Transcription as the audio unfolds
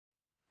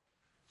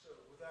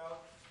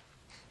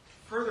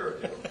further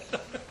ado,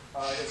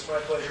 it's my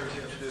pleasure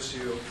to introduce to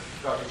you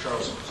Dr.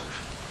 Charles Moser.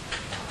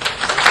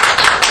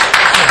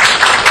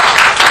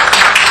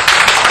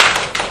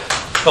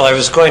 Well, I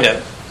was going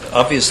to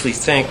obviously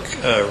thank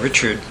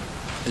Richard,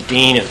 the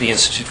Dean of the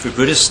Institute for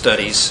Buddhist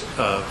Studies,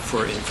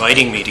 for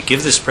inviting me to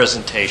give this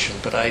presentation,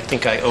 but I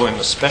think I owe him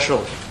a special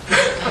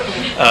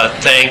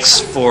thanks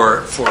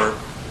for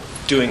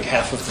doing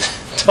half of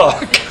the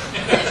talk.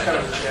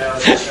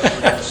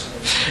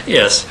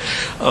 Yes.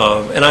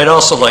 And I'd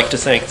also like to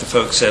thank the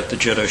folks at the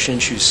Jodo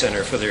Shinshu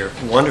Center for their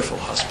wonderful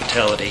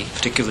hospitality,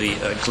 particularly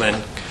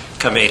Glenn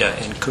Kameda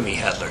and Kumi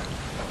Hadler.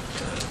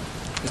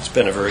 It's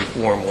been a very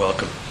warm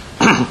welcome.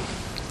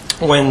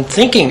 When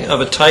thinking of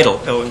a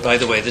title, oh, and by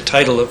the way, the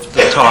title of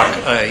the talk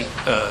I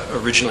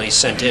originally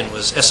sent in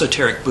was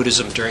Esoteric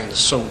Buddhism During the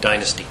Song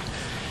Dynasty.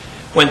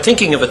 When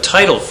thinking of a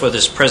title for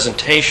this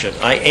presentation,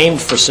 I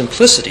aimed for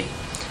simplicity.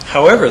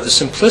 However, the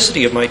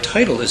simplicity of my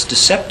title is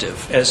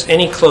deceptive, as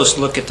any close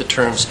look at the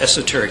terms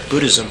esoteric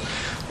Buddhism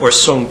or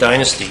Song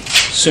Dynasty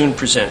soon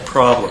present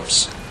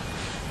problems.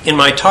 In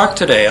my talk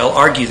today, I'll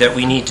argue that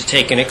we need to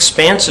take an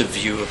expansive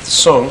view of the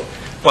Song,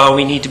 while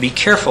we need to be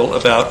careful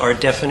about our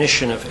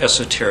definition of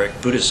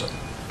esoteric Buddhism.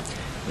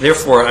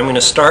 Therefore, I'm going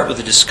to start with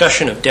a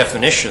discussion of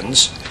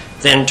definitions,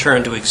 then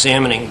turn to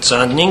examining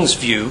Zan Ning's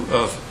view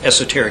of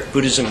esoteric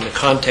Buddhism in the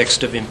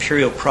context of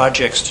imperial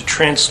projects to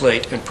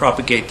translate and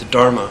propagate the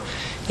Dharma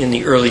in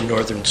the early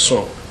Northern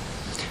Song.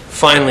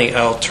 Finally,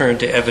 I'll turn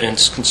to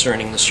evidence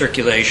concerning the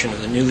circulation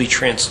of the newly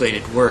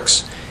translated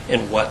works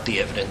and what the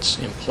evidence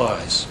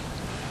implies.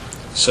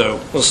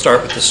 So, we'll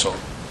start with the Song.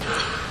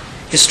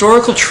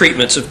 Historical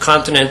treatments of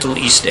continental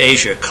East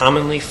Asia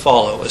commonly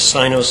follow a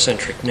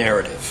Sinocentric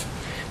narrative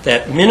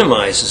that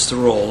minimizes the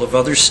role of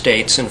other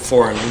states and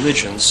foreign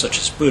religions, such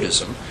as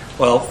Buddhism,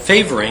 while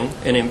favoring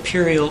an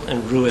imperial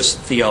and Ruist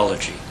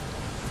theology.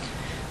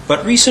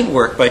 But recent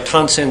work by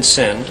Tongsen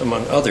Sen,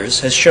 among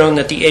others, has shown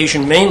that the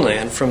Asian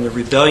mainland, from the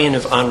rebellion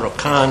of Anro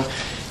Khan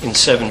in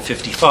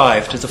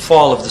 755 to the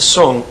fall of the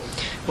Song,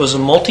 was a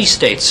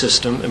multi-state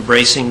system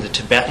embracing the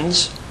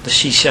Tibetans, the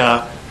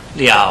Xixia,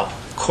 Liao,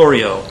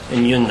 Koryo,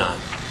 and Yunnan,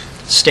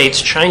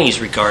 states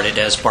Chinese regarded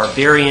as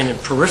barbarian and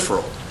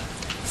peripheral.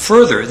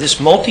 Further, this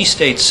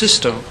multi-state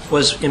system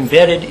was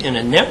embedded in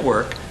a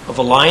network of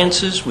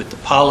alliances with the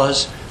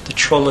Palas, the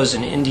Cholas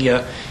in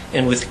India,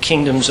 and with the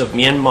kingdoms of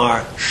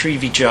Myanmar,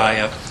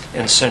 Srivijaya,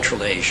 and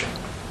Central Asia.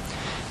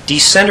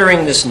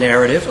 Decentering this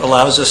narrative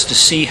allows us to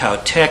see how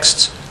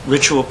texts,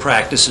 ritual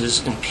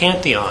practices, and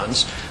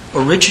pantheons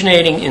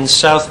originating in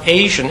South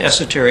Asian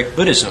esoteric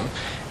Buddhism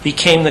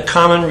became the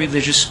common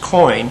religious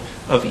coin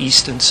of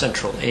East and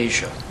Central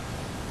Asia.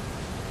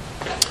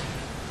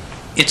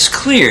 It's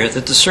clear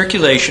that the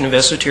circulation of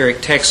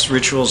esoteric texts,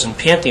 rituals, and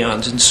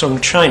pantheons in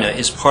Song China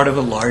is part of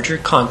a larger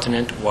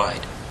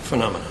continent-wide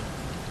phenomenon.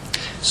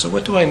 So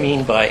what do I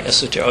mean by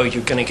esoteric? Oh,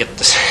 you're going to get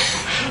the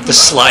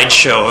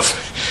slideshow of,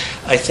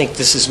 I think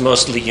this is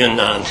mostly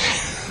Yunnan.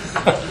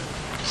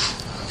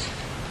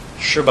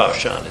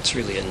 Shibaoshan, it's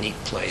really a neat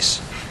place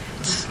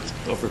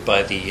over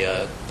by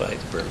the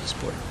Burmese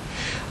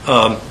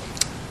border.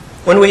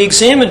 When we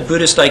examine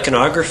Buddhist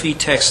iconography,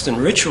 texts, and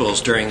rituals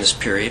during this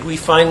period, we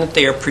find that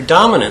they are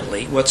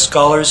predominantly what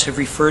scholars have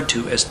referred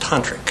to as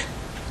tantric.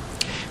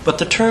 But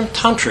the term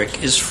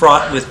tantric is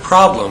fraught with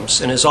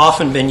problems and has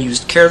often been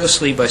used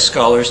carelessly by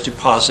scholars to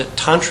posit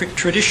tantric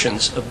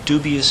traditions of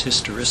dubious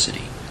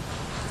historicity.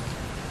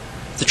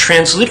 The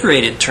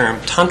transliterated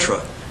term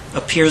tantra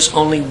appears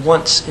only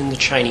once in the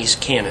Chinese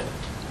canon,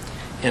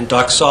 and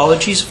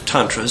doxologies of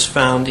tantras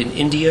found in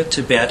India,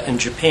 Tibet,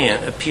 and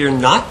Japan appear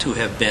not to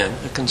have been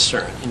a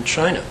concern in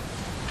China.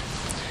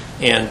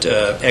 And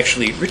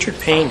actually, Richard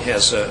Payne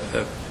has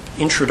an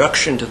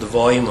introduction to the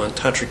volume on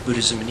Tantric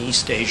Buddhism in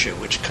East Asia,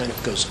 which kind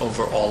of goes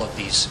over all of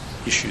these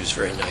issues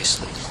very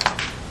nicely.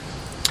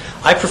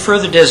 I prefer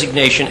the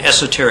designation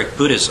esoteric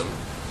Buddhism,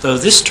 though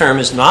this term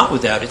is not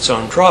without its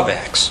own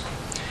drawbacks.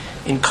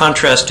 In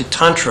contrast to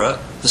Tantra,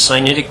 the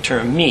Sinitic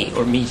term mi,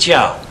 or mi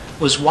jiao,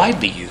 was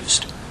widely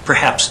used,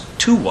 perhaps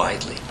too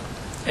widely.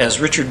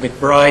 As Richard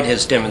McBride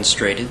has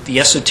demonstrated, the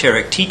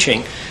esoteric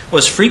teaching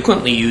was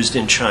frequently used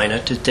in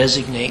China to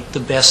designate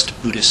the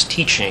best Buddhist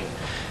teaching,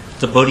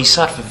 the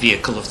Bodhisattva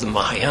vehicle of the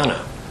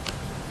Mahayana.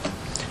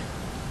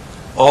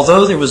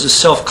 Although there was a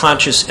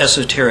self-conscious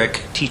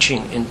esoteric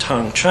teaching in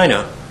Tang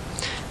China,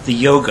 the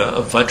yoga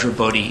of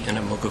Vajrabodhi and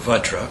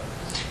Amoghavajra,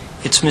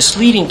 it's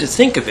misleading to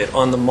think of it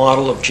on the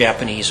model of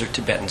Japanese or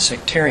Tibetan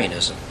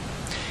sectarianism.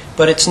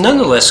 But it's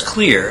nonetheless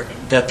clear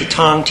that the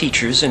Tang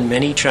teachers and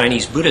many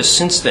Chinese Buddhists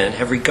since then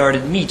have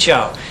regarded Mi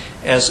Jiao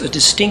as a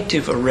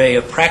distinctive array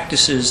of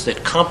practices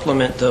that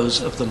complement those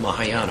of the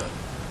Mahayana.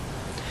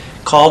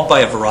 Called by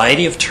a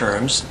variety of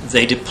terms,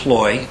 they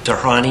deploy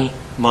dharani,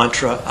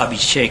 mantra,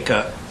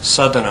 abhisheka,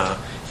 sadhana,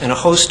 and a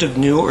host of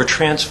new or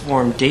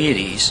transformed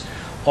deities,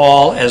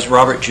 all, as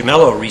Robert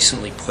Gemello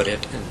recently put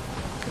it,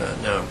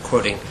 and now I'm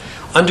quoting,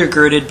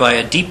 undergirded by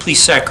a deeply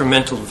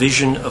sacramental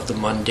vision of the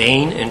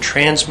mundane and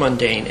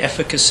transmundane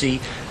efficacy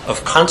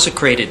of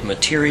consecrated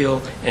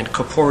material and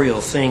corporeal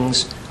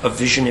things, a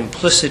vision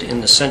implicit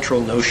in the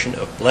central notion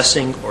of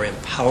blessing or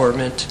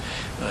empowerment,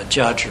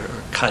 jaja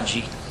or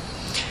kaji,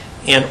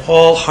 and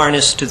all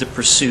harnessed to the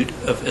pursuit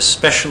of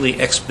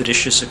especially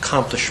expeditious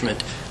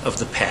accomplishment of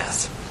the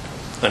path,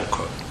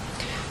 unquote.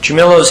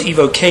 Gemello's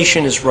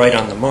evocation is right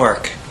on the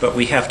mark, but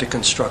we have to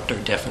construct our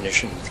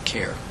definition with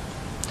care.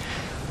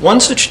 One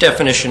such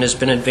definition has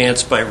been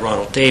advanced by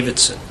Ronald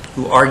Davidson,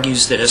 who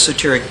argues that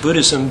esoteric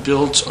Buddhism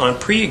builds on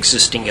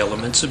pre-existing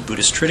elements of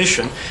Buddhist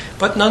tradition,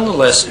 but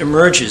nonetheless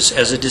emerges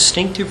as a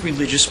distinctive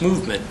religious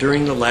movement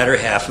during the latter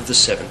half of the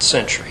 7th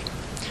century.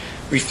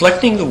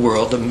 Reflecting the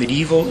world of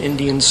medieval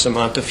Indian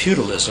Samanta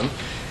feudalism,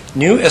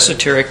 new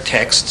esoteric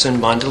texts and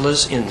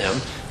mandalas in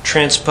them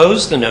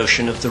transpose the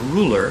notion of the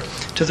ruler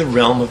to the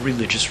realm of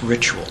religious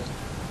ritual.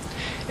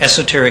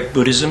 Esoteric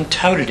Buddhism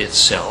touted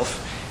itself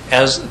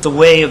as the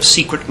way of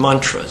secret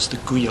mantras, the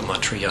Guhya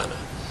Mantrayana,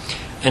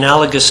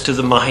 analogous to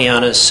the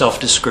Mahayana's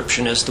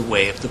self-description as the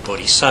way of the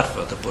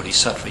Bodhisattva, the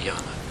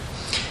Bodhisattvayana.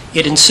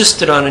 It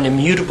insisted on an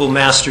immutable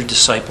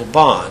master-disciple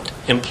bond,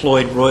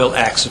 employed royal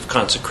acts of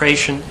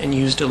consecration, and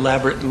used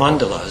elaborate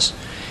mandalas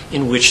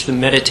in which the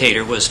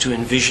meditator was to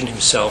envision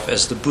himself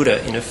as the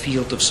Buddha in a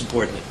field of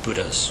subordinate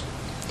Buddhas.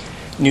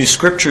 New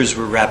scriptures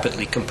were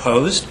rapidly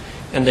composed,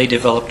 and they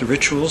developed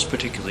rituals,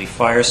 particularly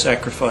fire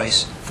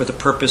sacrifice, for the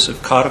purpose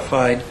of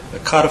a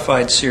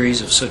codified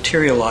series of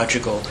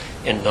soteriological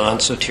and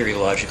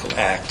non-soteriological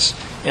acts,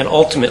 and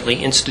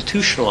ultimately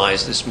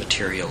institutionalized this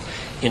material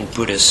in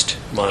Buddhist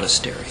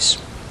monasteries.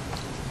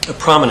 A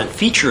prominent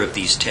feature of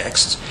these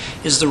texts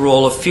is the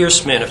role of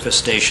fierce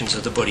manifestations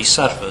of the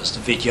bodhisattvas, the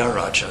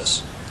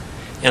Vidyarajas,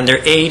 and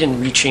their aid in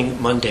reaching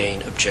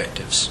mundane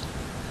objectives.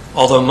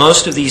 Although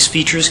most of these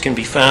features can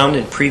be found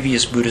in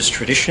previous Buddhist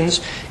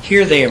traditions,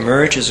 here they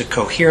emerge as a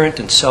coherent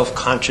and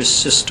self-conscious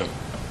system.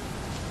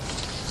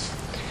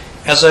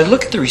 As I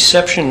look at the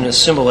reception and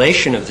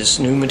assimilation of this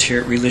new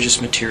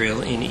religious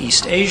material in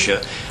East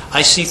Asia,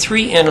 I see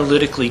three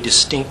analytically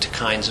distinct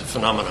kinds of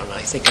phenomena.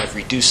 I think I've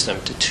reduced them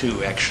to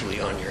two,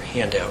 actually, on your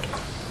handout.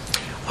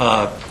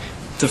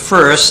 The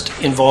first,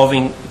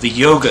 involving the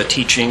yoga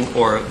teaching,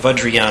 or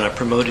Vajrayana,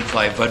 promoted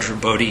by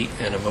Vajrabodhi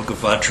and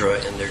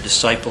Amoghavajra and their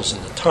disciples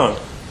in the tongue.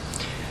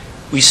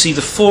 We see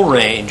the full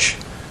range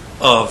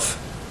of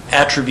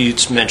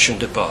attributes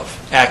mentioned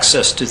above,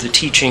 access to the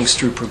teachings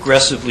through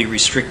progressively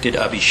restricted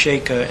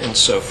abhisheka and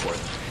so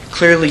forth,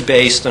 clearly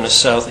based on a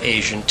South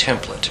Asian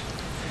template.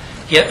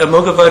 Yet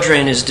Amoghavajra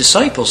and his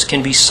disciples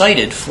can be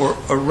cited for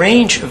a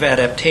range of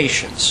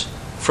adaptations,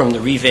 from the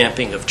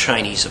revamping of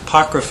Chinese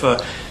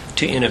apocrypha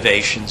to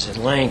innovations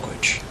in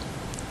language.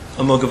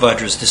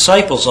 Amoghavajra's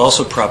disciples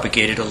also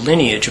propagated a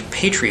lineage of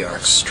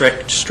patriarchs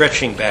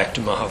stretching back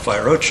to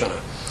Mahavairochana,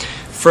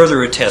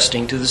 further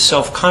attesting to the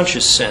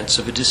self-conscious sense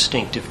of a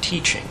distinctive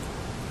teaching.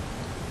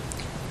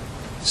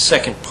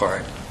 Second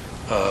part,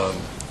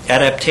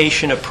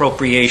 adaptation,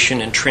 appropriation,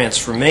 and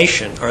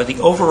transformation are the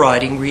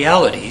overriding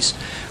realities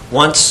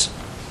once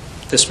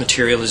this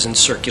material is in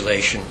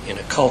circulation in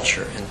a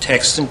culture, and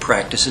texts and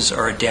practices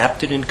are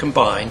adapted and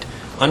combined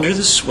under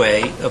the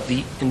sway of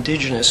the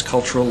indigenous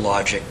cultural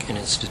logic and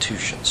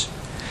institutions.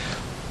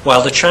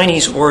 While the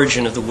Chinese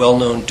origin of the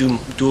well-known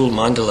dual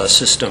mandala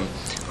system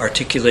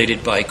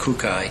articulated by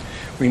Kukai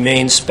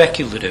remains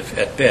speculative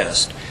at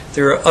best,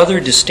 there are other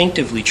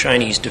distinctively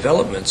Chinese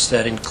developments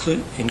that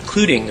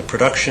including the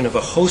production of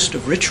a host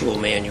of ritual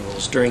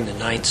manuals during the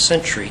 9th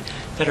century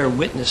that are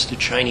witness to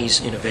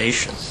Chinese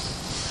innovation.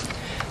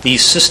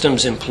 These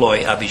systems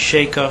employ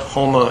abhisheka,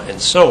 homa,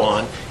 and so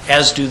on,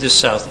 as do the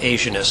South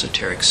Asian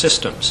esoteric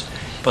systems.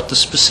 But the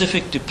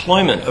specific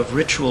deployment of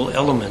ritual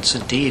elements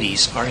and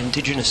deities are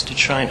indigenous to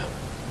China.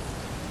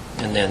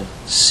 And then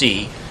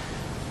C,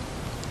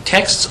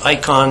 texts,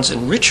 icons,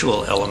 and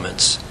ritual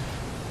elements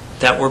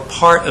that were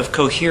part of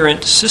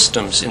coherent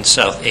systems in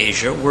South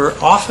Asia were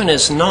often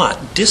as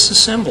not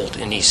disassembled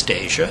in East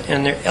Asia,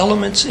 and their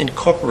elements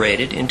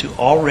incorporated into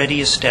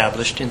already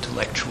established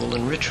intellectual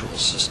and ritual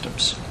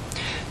systems,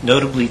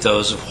 notably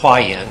those of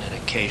Huayan and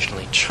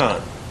occasionally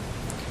Chan.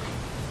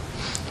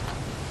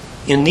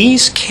 In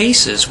these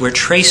cases, we're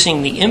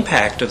tracing the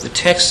impact of the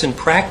texts and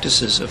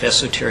practices of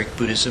esoteric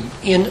Buddhism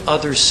in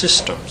other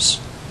systems.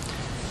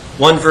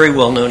 One very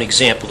well-known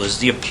example is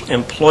the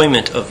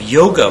employment of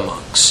yoga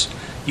monks,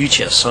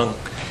 Yuchesung,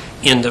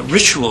 in the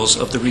rituals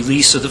of the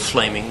release of the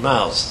flaming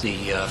mouths,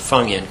 the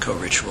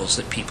Fangyanko rituals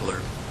that people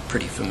are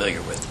pretty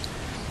familiar with.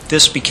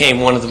 This became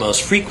one of the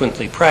most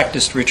frequently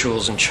practiced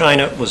rituals in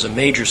China, was a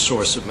major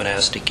source of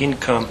monastic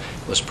income,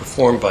 was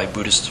performed by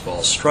Buddhists of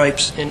all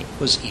stripes, and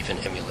was even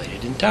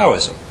emulated in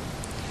Taoism.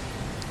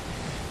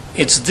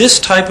 It's this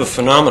type of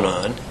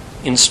phenomenon,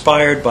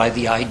 inspired by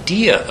the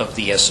idea of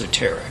the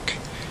esoteric,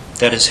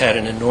 that has had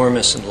an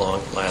enormous and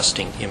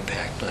long-lasting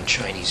impact on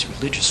Chinese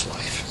religious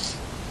life.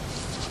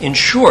 In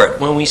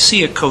short, when we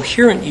see a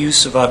coherent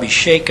use of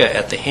abhisheka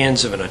at the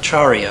hands of an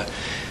acharya,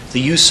 the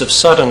use of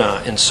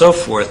sadhana and so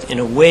forth in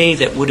a way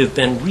that would have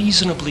been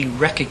reasonably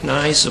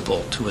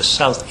recognizable to a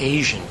South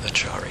Asian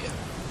acharya,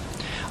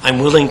 I'm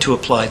willing to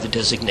apply the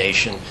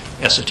designation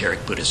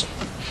esoteric Buddhism.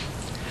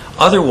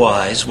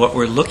 Otherwise, what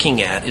we're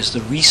looking at is the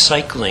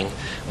recycling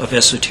of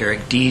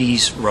esoteric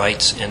deities,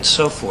 rites, and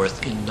so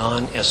forth in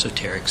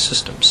non-esoteric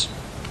systems.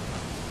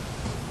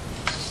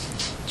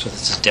 So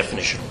this is the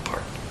definitional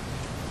part.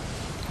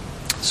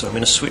 So I'm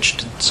going to switch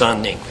to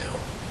Zanning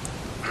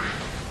now.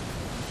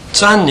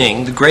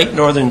 Zanning, the great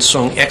Northern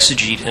Song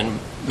exegete and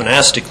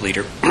monastic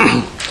leader,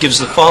 gives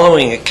the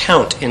following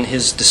account in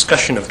his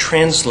discussion of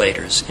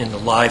translators in the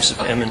lives of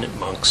eminent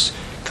monks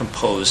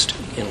composed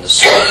in the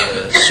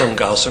Song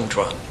Gao Song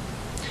Chuan.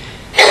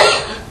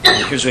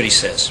 And here's what he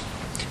says.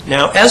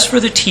 Now, as for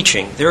the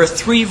teaching, there are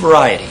three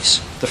varieties.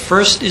 The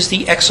first is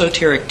the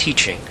exoteric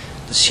teaching,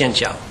 the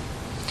Xianjiao,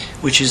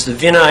 which is the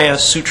Vinaya,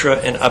 Sutra,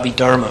 and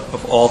Abhidharma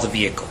of all the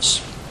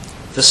vehicles.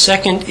 The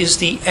second is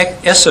the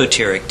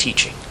esoteric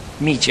teaching,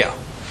 Mijiao,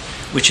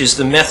 which is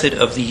the method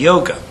of the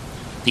yoga,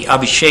 the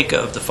Abhisheka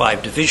of the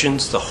 5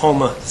 divisions, the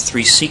Homa, the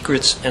 3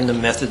 secrets, and the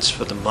methods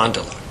for the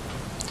mandala.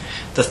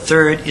 The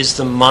third is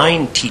the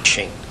mind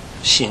teaching,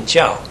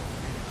 Xinjiao,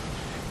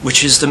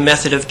 which is the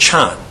method of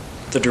Chan,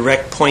 the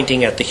direct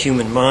pointing at the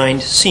human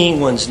mind, seeing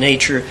one's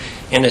nature,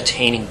 and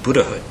attaining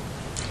Buddhahood.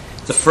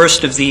 The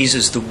first of these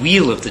is the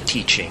wheel of the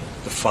teaching,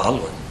 the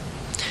Falun.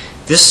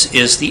 This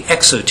is the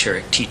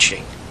exoteric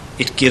teaching.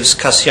 It takes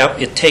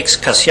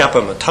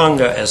Kasyapa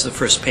Matanga as the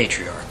first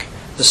patriarch.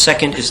 The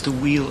second is the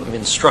wheel of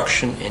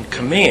instruction and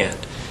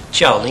command,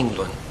 Jiao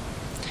Linglun.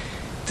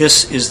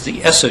 This is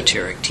the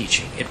esoteric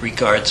teaching. It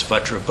regards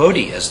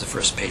Vajrabodhi as the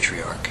first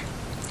patriarch.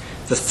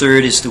 The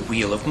third is the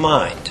wheel of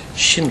mind,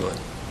 Shinlun.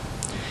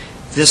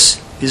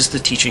 This is the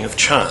teaching of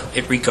Chan.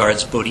 It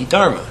regards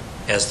Bodhidharma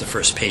as the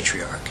first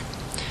patriarch.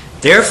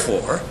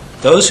 Therefore,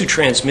 those who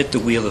transmit the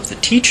wheel of the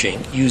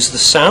teaching use the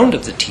sound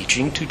of the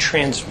teaching to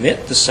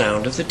transmit the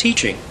sound of the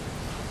teaching.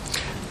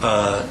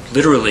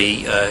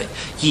 Literally,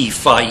 yi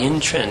fa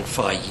yin, chen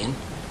fa yin.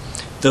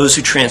 Those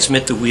who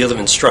transmit the wheel of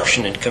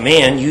instruction and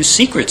command use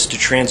secrets to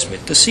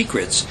transmit the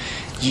secrets.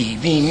 Yi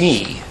mi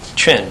mi,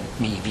 chen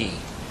mi mi.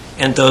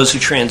 And those who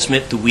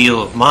transmit the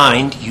wheel of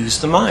mind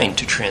use the mind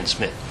to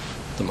transmit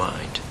the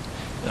mind.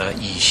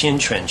 Yi xin,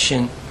 chen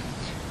xin.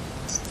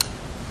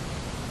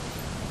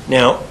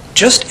 Now,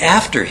 just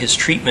after his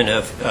treatment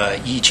of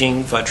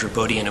Yijing,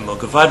 Vajrabodhi, and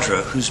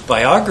Amoghavajra, whose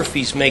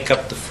biographies make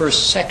up the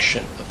first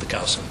section of the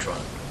Gao Song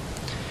Chuan,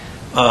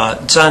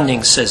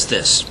 Zanning says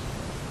this: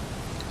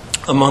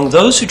 among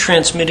those who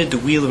transmitted the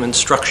wheel of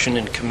instruction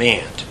and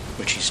command,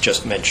 which he's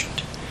just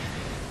mentioned,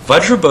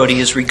 Vajrabodhi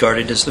is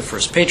regarded as the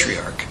first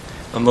patriarch,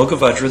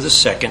 Amoghavajra the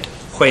second,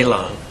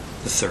 Huilang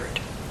the third.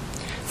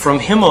 From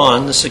him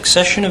on, the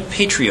succession of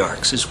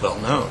patriarchs is well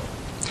known.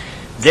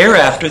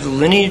 Thereafter, the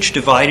lineage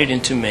divided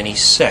into many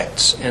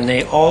sects, and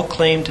they all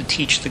claim to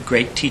teach the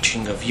great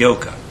teaching of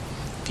yoga,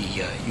 the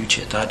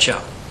Yujie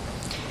Dajiao.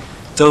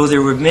 Though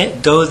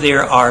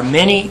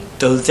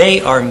they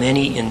are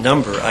many in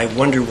number, I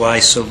wonder why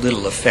so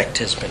little effect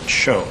has been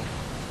shown.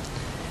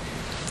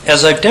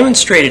 As I've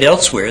demonstrated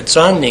elsewhere,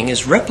 Zanning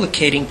is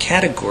replicating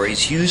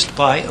categories used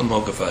by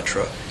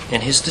Amoghavajra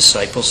and his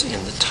disciples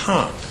in the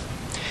Tang.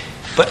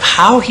 But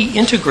how he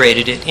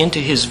integrated it into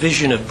his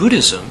vision of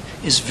Buddhism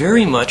is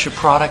very much a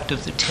product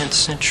of the 10th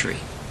century.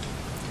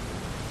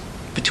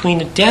 Between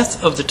the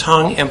death of the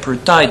Tang Emperor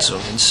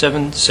Daizong in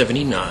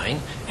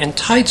 779 and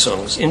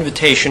Taizong's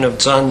invitation of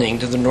Zanning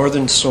to the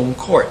northern Song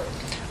court,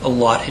 a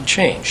lot had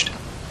changed.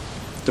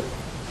 The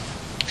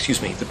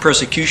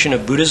persecution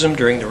of Buddhism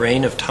during the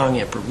reign of Tang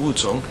Emperor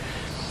Wuzong,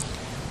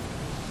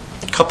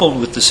 coupled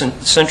with the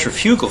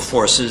centrifugal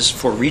forces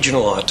for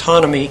regional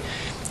autonomy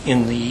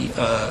in the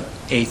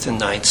 8th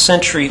and 9th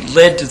century,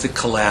 led to the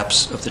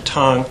collapse of the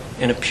Tang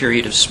and a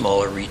period of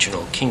smaller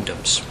regional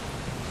kingdoms.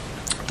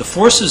 The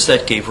forces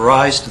that gave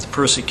rise to the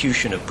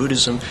persecution of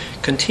Buddhism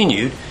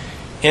continued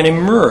and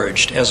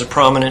emerged as a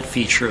prominent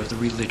feature of the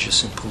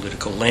religious and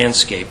political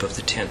landscape of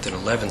the 10th and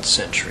 11th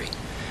century,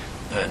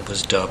 and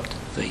was dubbed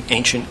the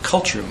ancient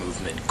culture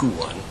movement,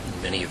 Guwan.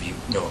 Many of you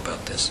know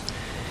about this.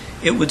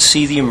 It would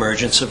see the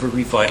emergence of a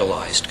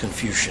revitalized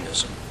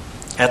Confucianism.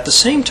 At the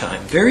same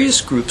time,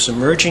 various groups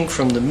emerging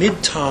from the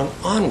mid-Tang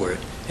onward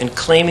and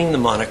claiming the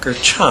moniker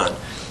Chan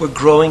were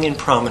growing in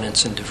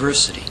prominence and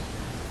diversity.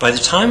 By the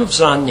time of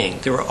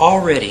Zanning, there were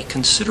already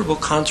considerable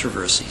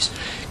controversies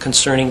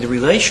concerning the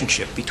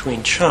relationship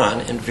between Chan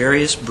and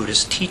various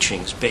Buddhist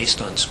teachings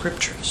based on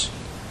scriptures.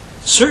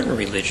 Certain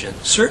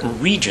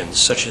regions,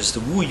 such as the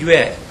Wu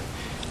Yue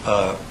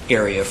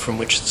area from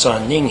which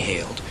Zanning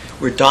hailed,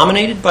 were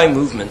dominated by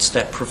movements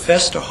that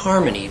professed a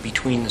harmony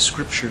between the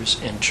scriptures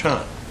and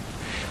Chan.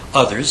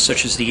 Others,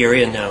 such as the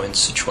area now in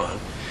Sichuan,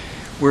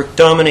 were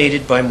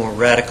dominated by more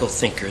radical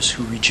thinkers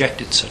who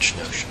rejected such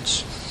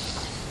notions.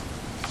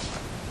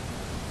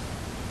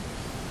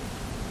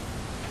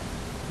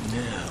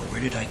 Now, where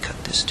did I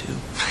cut this to?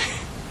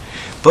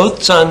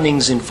 Both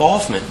Zanning's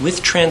involvement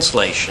with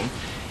translation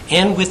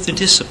and with the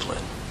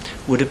discipline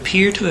would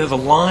appear to have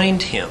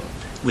aligned him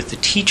with the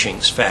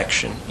teachings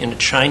faction in a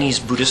Chinese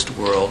Buddhist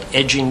world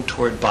edging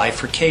toward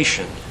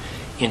bifurcation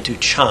into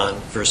Chan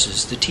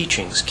versus the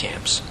teachings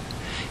camps.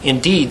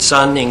 Indeed,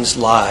 Zanning's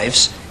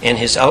lives and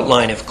his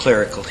outline of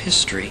clerical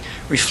history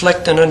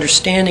reflect an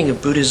understanding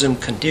of Buddhism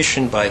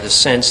conditioned by the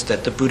sense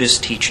that the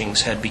Buddhist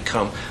teachings had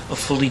become a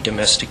fully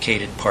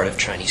domesticated part of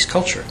Chinese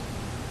culture.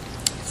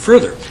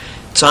 Further,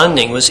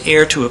 Zanning was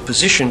heir to a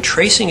position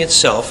tracing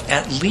itself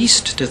at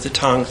least to the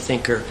Tang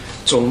thinker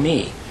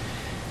Zongmi,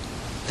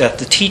 that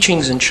the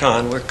teachings in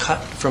Chan were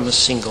cut from a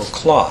single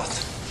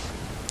cloth.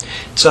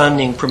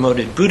 Zanning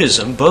promoted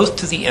Buddhism both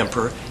to the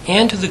emperor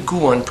and to the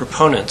Guan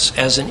proponents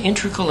as an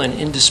integral and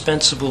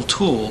indispensable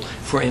tool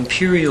for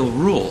imperial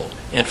rule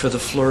and for the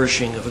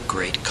flourishing of a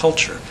great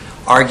culture,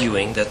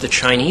 arguing that the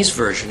Chinese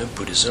version of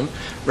Buddhism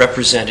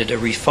represented a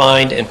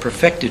refined and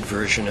perfected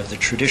version of the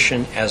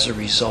tradition as a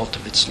result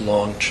of its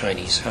long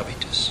Chinese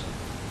habitus.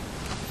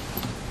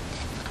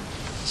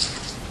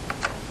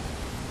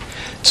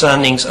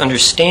 Zanning's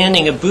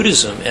understanding of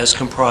Buddhism as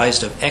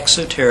comprised of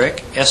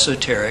exoteric,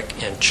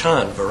 esoteric, and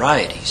Chan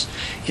varieties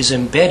is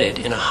embedded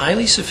in a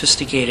highly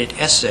sophisticated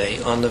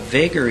essay on the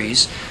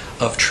vagaries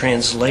of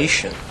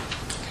translation.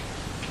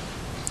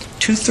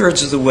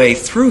 Two-thirds of the way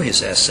through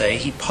his essay,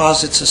 he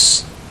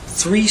posits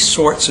three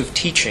sorts of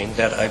teaching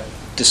that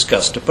I've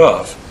discussed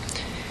above.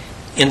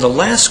 In the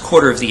last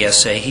quarter of the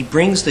essay, he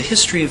brings the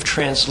history of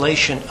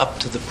translation up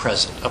to the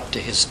present, up to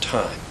his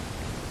time.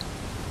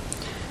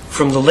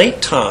 From the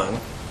late Tang,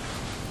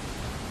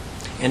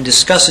 and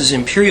discusses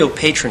imperial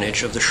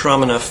patronage of the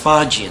Shramana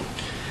Fajin,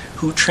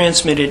 who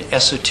transmitted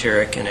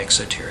esoteric and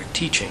exoteric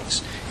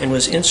teachings, and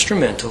was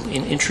instrumental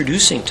in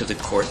introducing to the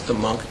court the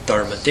monk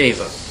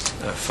Dharmadeva,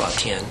 Fa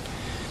Tian,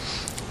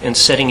 and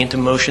setting into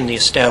motion the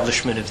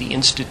establishment of the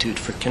Institute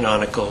for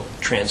Canonical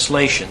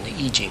Translation,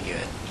 the I Jing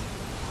Yuan.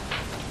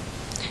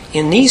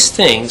 In these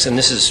things, and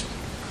this is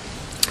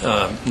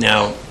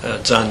now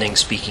Zanning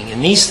speaking,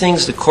 in these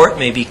things the court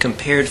may be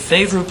compared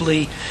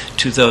favorably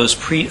to those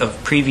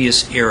of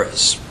previous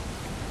eras.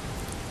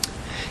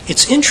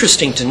 It's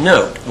interesting to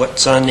note what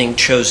Zanning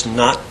chose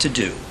not to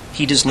do.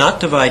 He does not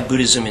divide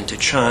Buddhism into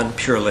Chan,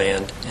 Pure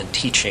Land, and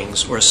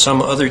teachings, or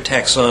some other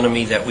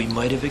taxonomy that we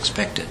might have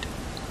expected.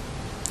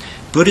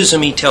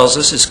 Buddhism, he tells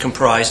us, is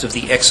comprised of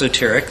the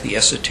exoteric, the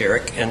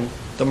esoteric, and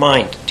the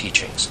mind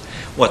teachings.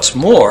 What's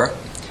more,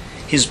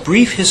 his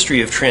brief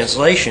history of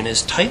translation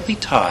is tightly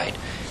tied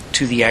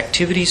to the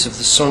activities of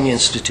the Song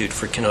Institute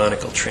for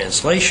Canonical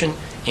Translation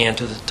and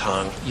to the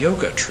Tang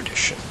Yoga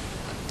tradition.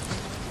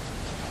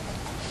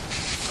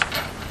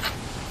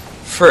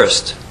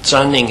 First,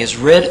 Zanning has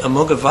read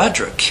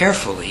Amoghavajra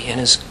carefully and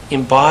has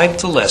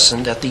imbibed the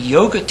lesson that the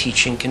yoga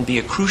teaching can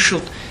be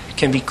crucial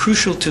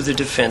to the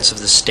defense of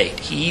the state.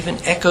 He even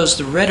echoes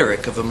the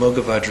rhetoric of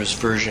Amoghavajra's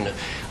version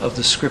of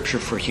the Scripture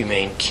for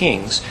Humane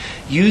Kings,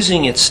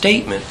 using its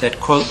statement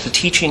that, quote, the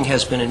teaching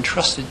has been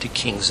entrusted to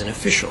kings and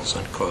officials,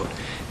 unquote,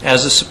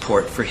 as a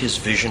support for his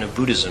vision of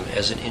Buddhism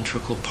as an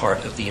integral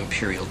part of the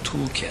imperial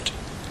toolkit.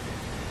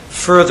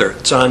 Further,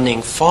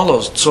 Zanning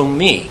follows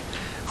Zongmi,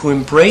 who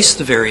embraced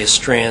the various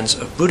strands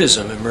of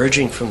Buddhism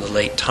emerging from the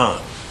late Tang.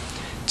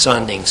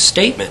 Zanning's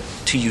statement,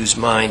 to use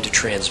mind to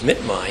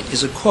transmit mind,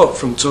 is a quote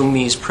from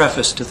Zongmi's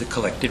preface to the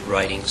collected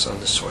writings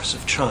on the source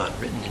of Chan,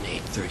 written in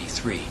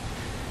 833.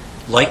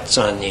 Like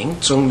Zanning,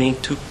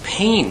 Zongmi took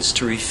pains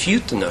to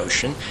refute the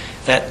notion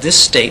that this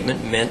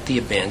statement meant the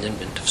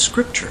abandonment of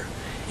Scripture,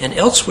 and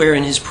elsewhere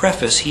in his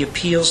preface he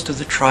appeals to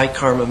the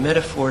trikarma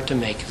metaphor to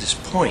make this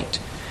point.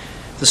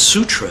 The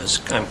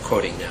sutras, I'm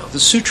quoting now, the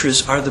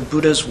sutras are the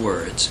Buddha's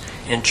words,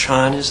 and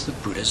Chan is the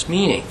Buddha's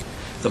meaning.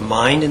 The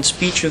mind and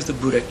speech of the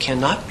Buddha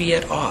cannot be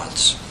at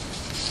odds,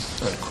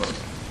 unquote.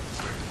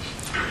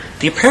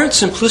 The apparent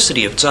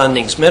simplicity of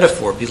Zanning's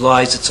metaphor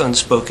belies its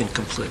unspoken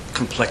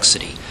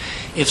complexity.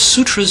 If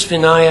Sutras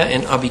Vinaya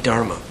and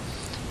Abhidharma,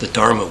 the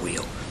Dharma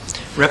wheel,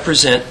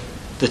 represent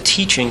the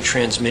teaching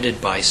transmitted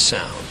by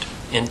sound,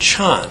 and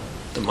Chan,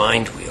 the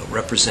mind wheel,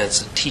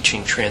 represents the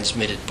teaching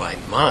transmitted by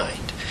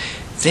mind,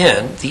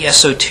 then the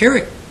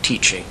esoteric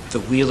teaching, the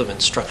wheel of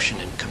instruction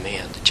and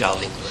command,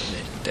 Jialing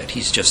that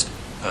he's just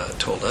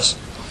told us,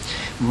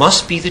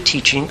 must be the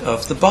teaching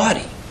of the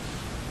body.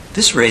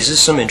 This raises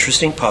some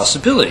interesting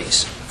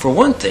possibilities. For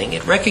one thing,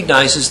 it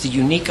recognizes the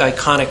unique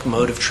iconic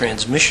mode of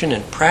transmission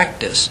and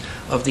practice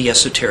of the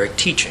esoteric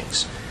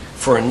teachings.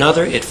 For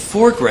another, it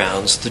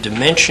foregrounds the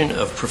dimension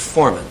of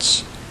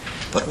performance.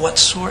 But what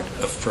sort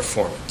of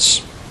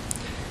performance?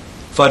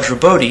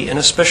 Vajrabodhi, and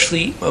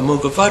especially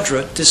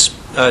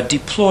Amoghavajra,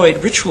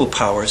 deployed ritual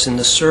powers in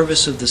the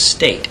service of the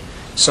state,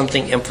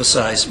 something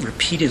emphasized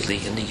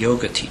repeatedly in the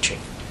yoga teaching.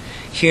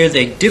 Here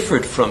they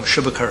differed from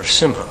Shubhakara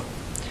Simha,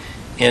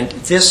 and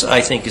this,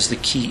 I think, is the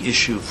key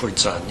issue for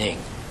Zanning.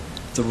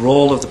 The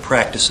role of the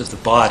practice of the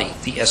body,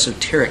 the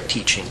esoteric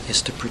teaching,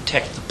 is to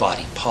protect the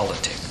body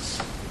politic.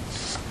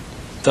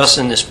 Thus,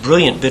 in this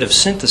brilliant bit of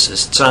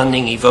synthesis,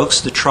 Zanning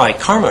evokes the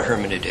trikarma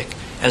hermeneutic,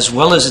 as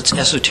well as its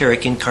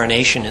esoteric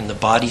incarnation in the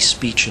body,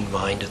 speech, and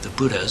mind of the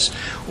Buddhas,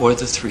 or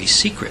the three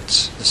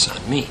secrets, the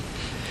Sanmi,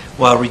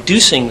 while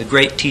reducing the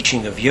great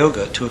teaching of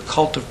yoga to a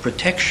cult of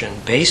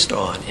protection based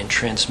on and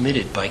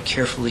transmitted by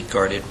carefully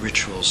guarded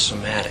ritual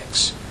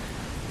somatics.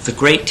 The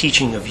great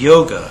teaching of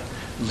yoga,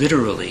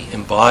 literally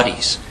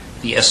embodies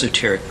the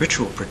esoteric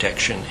ritual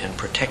protection and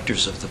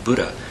protectors of the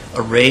Buddha,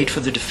 arrayed for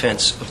the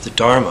defense of the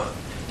Dharma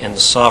and the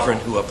sovereign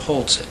who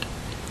upholds it.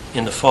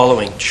 In the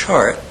following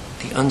chart,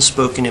 the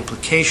unspoken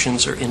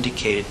implications are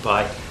indicated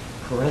by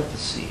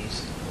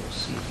parentheses. We'll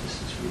see if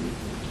this is really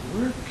going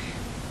to work.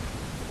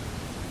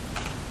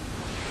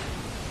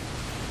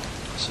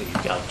 So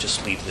I'll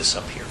just leave this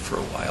up here for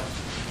a while.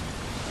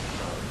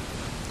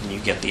 And you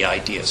get the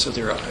idea. So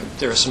there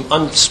are some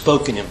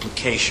unspoken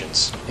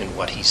implications in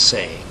what he's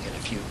saying, and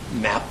if you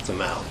map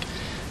them out,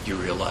 you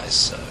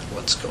realize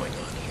what's going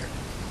on here.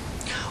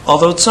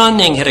 Although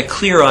Zhanning had a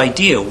clear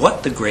idea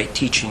what the great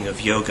teaching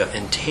of yoga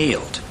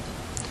entailed,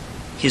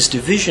 his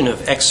division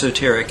of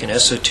exoteric and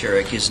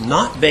esoteric is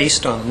not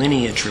based on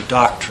lineage or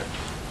doctrine.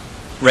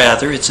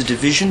 Rather, it's a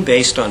division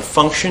based on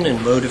function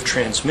and mode of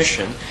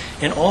transmission,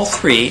 and all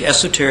three,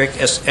 esoteric,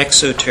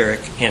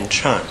 exoteric, and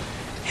Chan,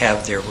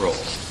 have their role.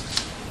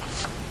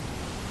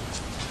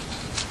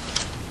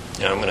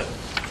 Now I'm going to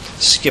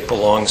skip a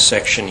long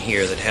section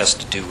here that has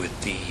to do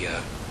with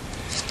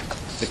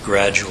the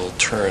gradual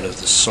turn of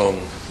the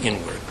Song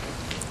inward,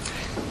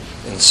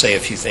 and say a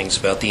few things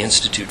about the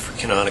Institute for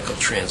Canonical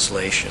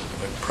Translation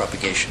and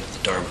Propagation of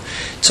the Dharma.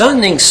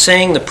 Zhanning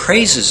sang the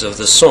praises of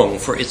the Song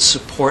for its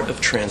support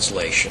of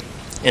translation,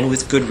 and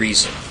with good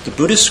reason. The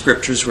Buddhist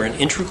scriptures were an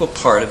integral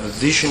part of a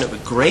vision of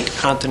a great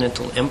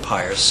continental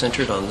empire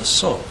centered on the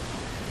Song.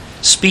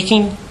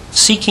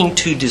 Seeking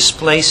to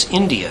displace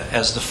India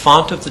as the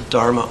font of the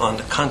Dharma on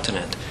the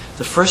continent,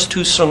 the first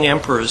two Song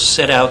emperors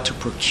set out to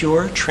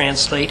procure,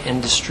 translate,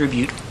 and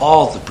distribute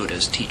all the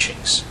Buddha's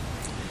teachings.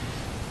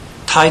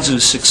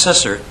 Taizu's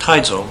successor,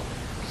 Taizong,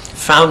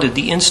 founded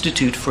the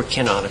Institute for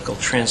Canonical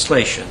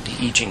Translation, the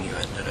I Ching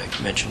Yuan that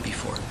I mentioned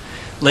before,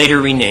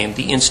 later renamed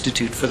the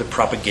Institute for the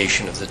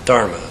Propagation of the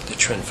Dharma, the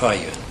Chunfa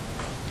Yuan,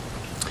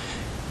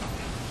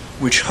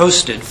 which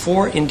hosted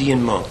 4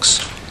 Indian monks,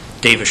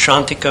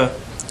 Devashantika,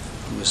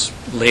 who was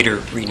later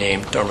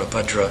renamed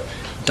Dharmabhadra,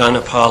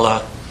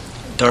 Dhanapala,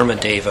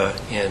 Dharmadeva,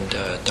 and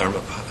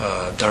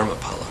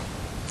Dharmapala.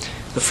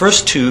 The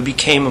first two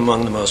became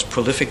among the most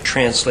prolific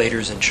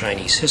translators in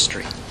Chinese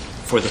history.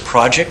 For the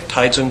project,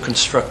 Taizong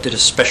constructed a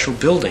special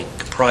building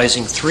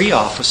comprising 3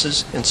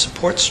 offices and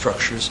support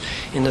structures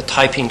in the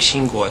Taiping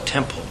Xinguo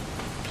Temple.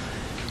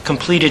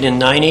 Completed in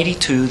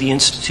 982, the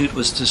institute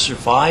was to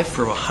survive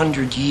for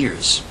 100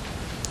 years.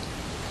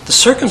 The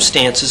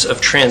circumstances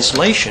of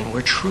translation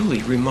were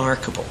truly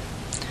remarkable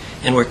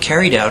and were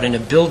carried out in a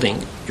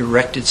building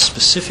erected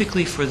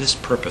specifically for this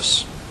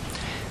purpose.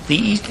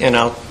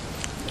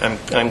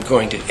 I'm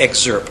going to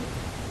excerpt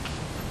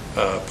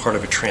part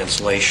of a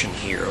translation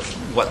here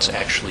of what's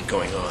actually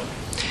going on.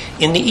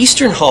 In the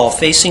eastern hall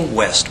facing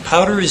west,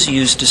 powder is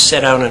used to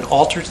set out an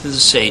altar to the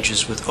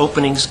sages with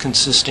openings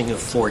consisting of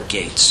 4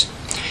 gates,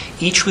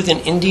 each with an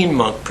Indian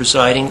monk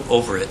presiding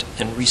over it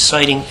and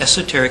reciting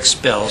esoteric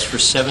spells for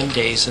 7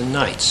 days and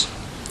nights.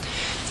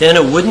 Then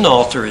a wooden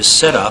altar is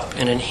set up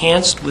and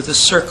enhanced with a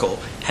circle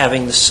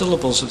having the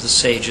syllables of the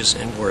sages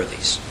and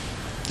worthies.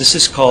 This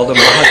is called a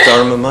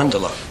Mahadharma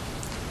Mandala.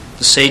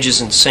 The sages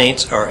and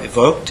saints are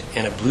evoked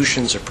and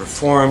ablutions are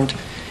performed.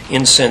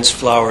 Incense,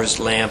 flowers,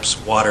 lamps,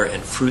 water,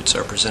 and fruits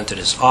are presented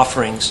as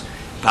offerings.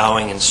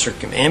 Bowing and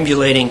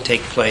circumambulating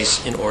take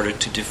place in order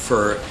to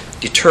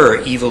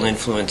deter evil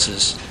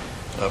influences.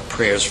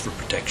 Prayers for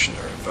protection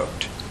are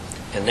invoked.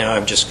 And now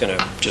I'm just going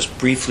to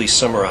briefly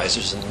summarize.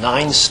 There's a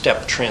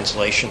 9-step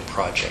translation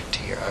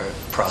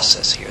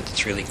process here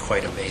that's really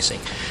quite amazing.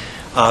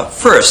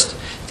 First,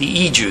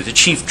 the Iju, the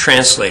chief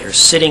translator,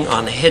 sitting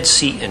on the head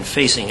seat and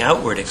facing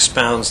outward,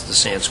 expounds the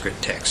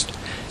Sanskrit text.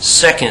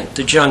 Second,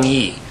 the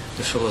Zhangyi,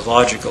 the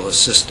philological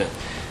assistant,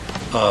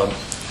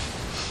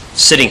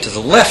 sitting to the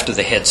left of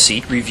the head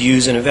seat,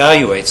 reviews and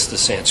evaluates the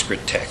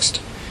Sanskrit text.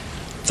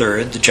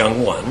 Third, the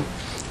Zhangwan,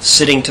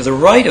 sitting to the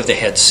right of the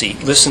head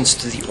seat, listens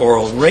to the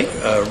oral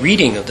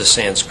reading of the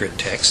Sanskrit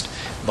text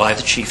by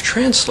the chief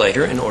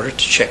translator in order to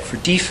check for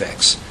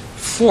defects.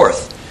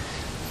 Fourth,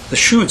 the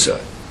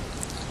Shudza,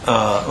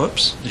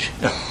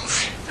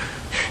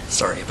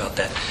 sorry about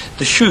that.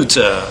 The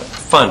Shudza,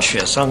 Fan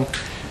Xuesang,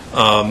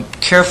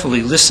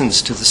 carefully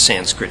listens to the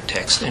Sanskrit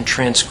text and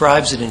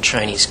transcribes it in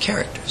Chinese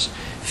characters.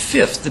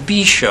 Fifth, the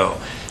Bisho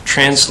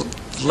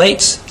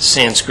translates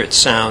Sanskrit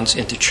sounds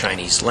into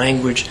Chinese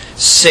language.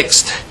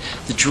 Sixth,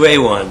 the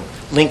Juewan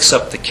links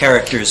up the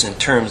characters and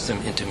turns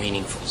them into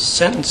meaningful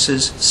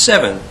sentences.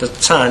 Seventh, the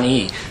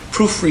Tani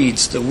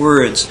proofreads the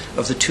words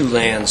of the 2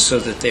 lands so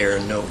that there are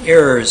no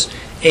errors.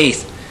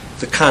 Eighth,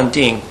 the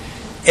Kanding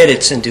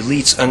edits and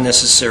deletes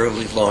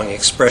unnecessarily long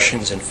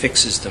expressions and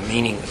fixes the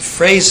meaning of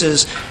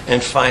phrases.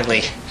 And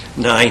finally,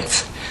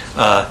 9th,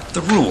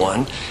 the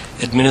Ruwan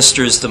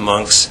administers the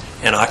monks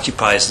and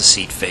occupies the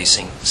seat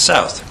facing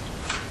south.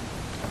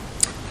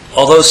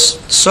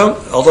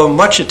 Although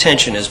much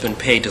attention has been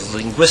paid to the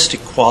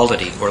linguistic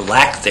quality or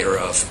lack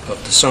thereof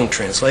of the Song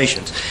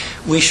translations,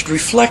 we should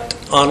reflect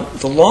on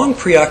the long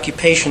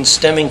preoccupation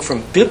stemming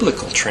from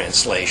biblical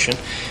translation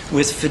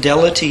with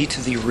fidelity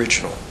to the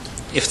original.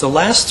 If the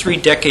last 3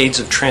 decades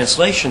of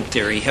translation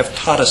theory have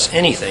taught us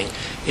anything,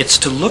 it's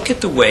to look at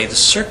the way the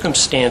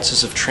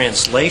circumstances of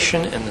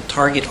translation and the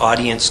target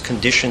audience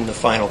condition the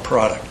final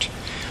product.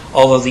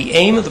 Although the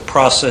aim of the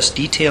process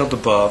detailed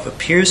above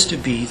appears to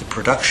be the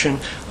production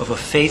of a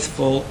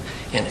faithful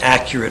and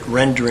accurate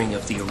rendering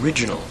of the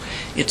original,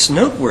 it's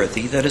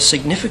noteworthy that a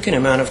significant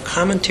amount of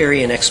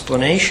commentary and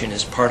explanation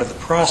is part of the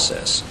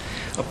process,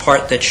 a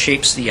part that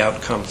shapes the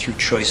outcome through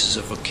choices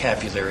of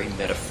vocabulary,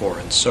 metaphor,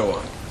 and so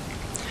on.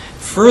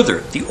 Further,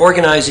 the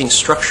organizing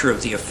structure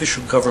of the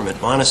official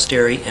government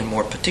monastery, and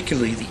more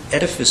particularly the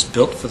edifice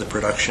built for the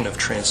production of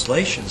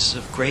translations, is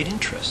of great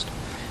interest.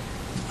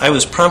 I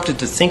was prompted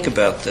to think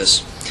about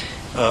this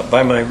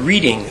by my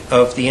reading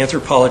of the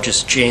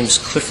anthropologist James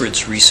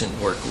Clifford's recent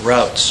work,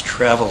 Routes,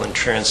 Travel and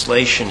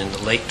Translation in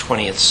the Late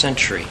 20th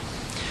Century.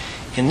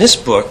 In this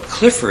book,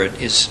 Clifford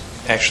is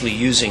actually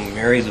using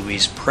Mary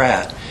Louise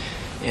Pratt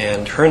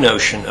and her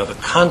notion of a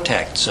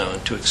contact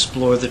zone to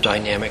explore the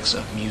dynamics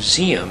of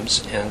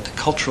museums and the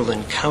cultural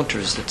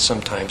encounters that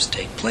sometimes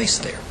take place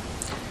there.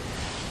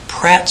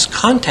 Pratt's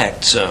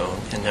contact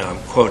zone, and now I'm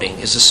quoting,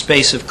 is a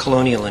space of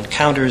colonial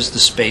encounters, the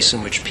space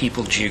in which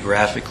people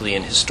geographically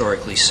and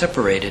historically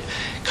separated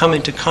come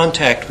into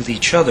contact with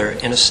each other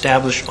and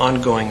establish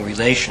ongoing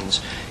relations,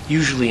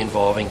 usually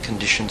involving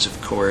conditions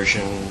of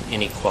coercion,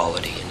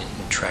 inequality, and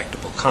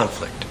intractable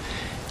conflict.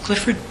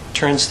 Clifford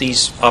turns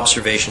these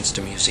observations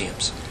to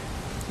museums.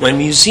 When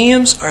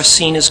museums are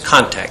seen as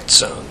contact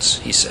zones,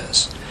 he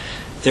says,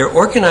 their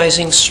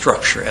organizing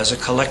structure as a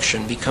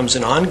collection becomes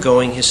an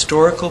ongoing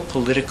historical,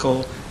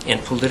 political,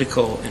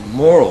 and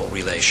moral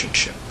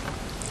relationship,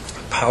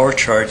 a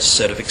power-charged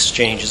set of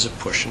exchanges of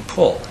push and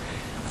pull.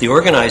 The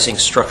organizing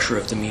structure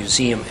of the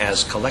museum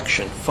as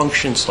collection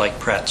functions like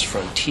Pratt's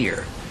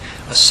frontier.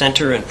 A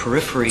center and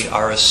periphery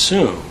are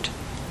assumed,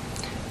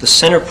 the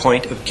center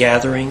point of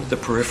gathering, the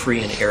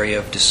periphery an area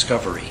of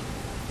discovery.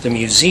 The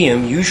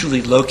museum,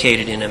 usually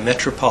located in a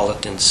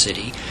metropolitan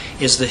city,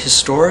 is the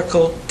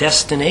historical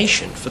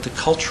destination for the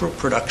cultural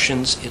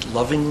productions it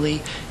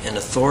lovingly and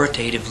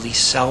authoritatively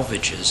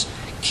salvages,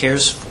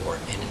 cares for,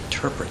 and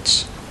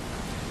interprets.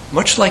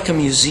 Much like a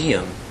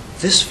museum,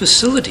 this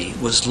facility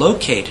was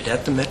located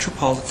at the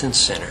metropolitan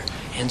center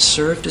and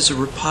served as a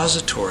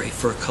repository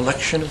for a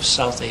collection of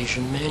South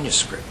Asian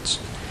manuscripts.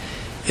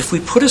 If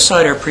we put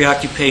aside our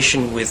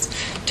preoccupation with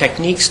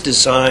techniques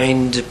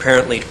designed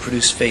apparently to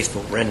produce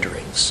faithful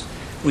renderings,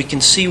 we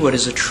can see what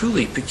is a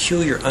truly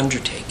peculiar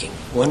undertaking,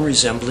 one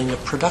resembling a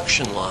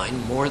production line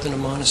more than a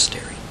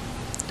monastery.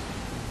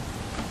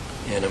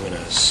 And I'm going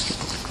to skip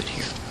a little bit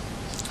here.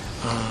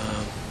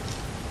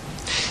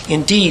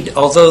 Indeed,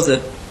 although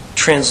the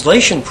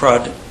translation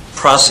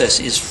process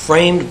is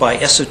framed by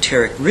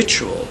esoteric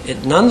ritual,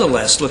 it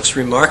nonetheless looks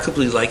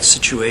remarkably like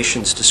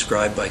situations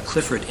described by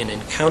Clifford in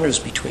encounters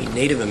between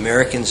Native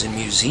Americans and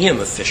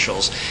museum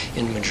officials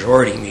in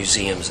majority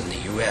museums in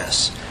the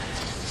U.S.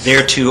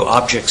 There, too,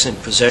 objects in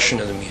possession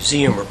of the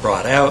museum are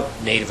brought out.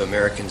 Native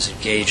Americans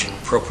engage in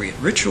appropriate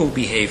ritual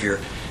behavior.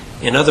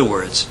 In other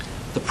words,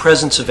 the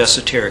presence of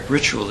esoteric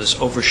ritual is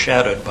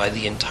overshadowed by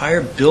the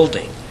entire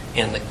building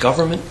and the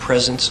government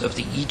presence of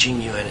the I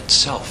Ching Yuan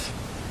itself.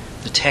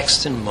 The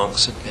texts and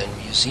monks have been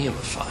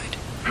museumified.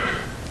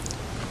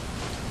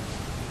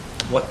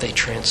 What they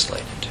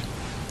translated.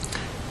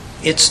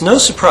 It's no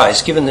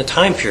surprise, given the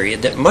time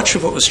period, that much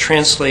of what was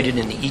translated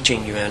in the I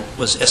Ching Yuan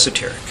was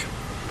esoteric.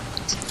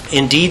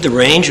 Indeed, the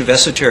range of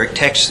esoteric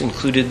texts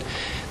included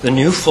the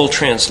new full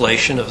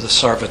translation of the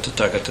Sarva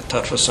Tathagata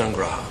Tattva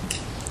Sangraha,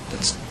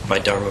 that's by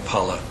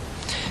Dharmapala,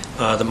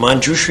 the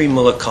Manjushri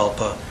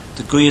Mulakalpa,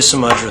 the Guhya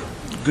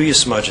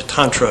Samaja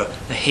Tantra,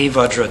 the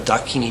Hevajra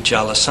Dakini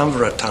Jala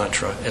Samvara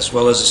Tantra, as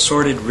well as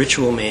assorted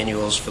ritual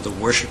manuals for the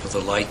worship of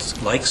the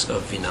likes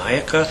of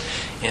Vinayaka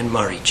and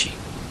Marichi.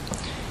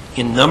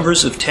 In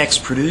numbers of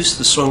texts produced,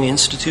 the Song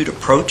Institute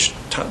approached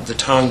the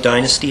Tang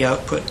Dynasty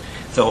output,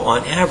 though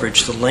on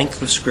average the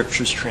length of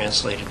scriptures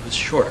translated was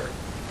shorter.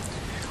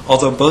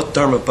 Although both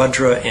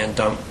Dharmabhadra and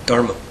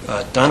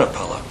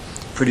Dhanapala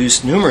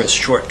produced numerous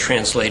short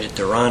translated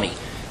Dharani,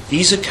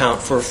 these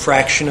account for a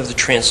fraction of the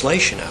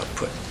translation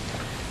output.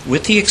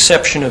 With the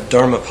exception of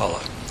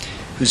Dharmapala,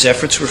 whose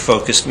efforts were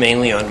focused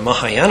mainly on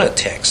Mahayana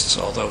texts,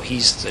 although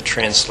he's the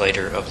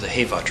translator of the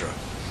Hevajra.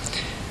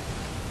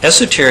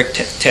 Esoteric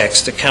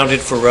texts accounted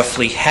for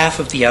roughly half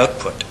of the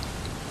output.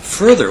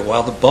 Further,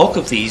 while the bulk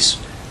of these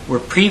were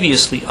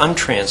previously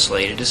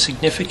untranslated, a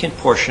significant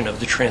portion of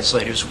the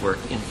translator's work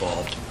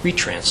involved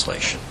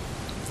retranslation.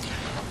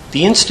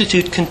 The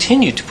Institute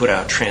continued to put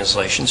out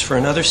translations for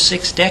another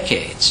 6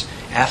 decades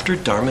after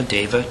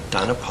Dharmadeva,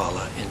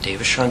 Dhanapala, and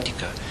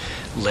Devashantika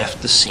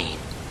left the scene.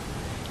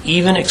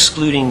 Even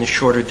excluding the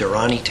shorter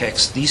Dharani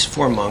texts, these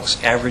 4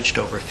 monks averaged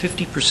over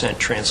 50%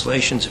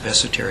 translations of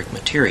esoteric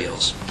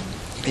materials,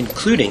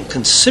 including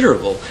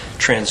considerable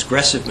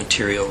transgressive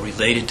material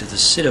related to the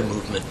Siddha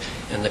movement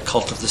and the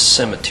cult of the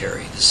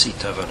cemetery, the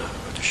Sitavana,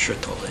 or the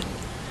Shritolin.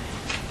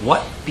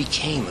 What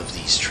became of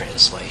these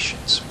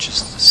translations, which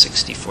is the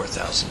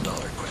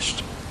 $64,000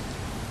 question?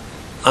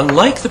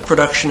 Unlike the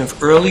production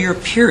of earlier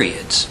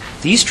periods,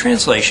 these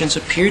translations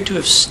appeared to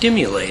have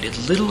stimulated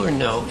little or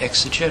no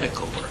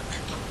exegetical work.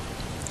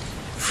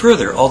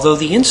 Further, although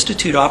the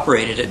Institute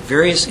operated in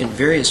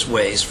various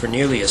ways for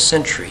nearly a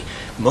century,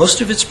 most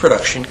of its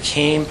production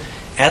came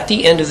at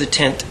the end of the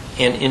 10th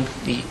and in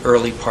the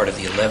early part of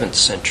the 11th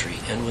century,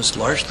 and was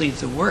largely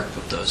the work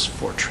of those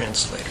four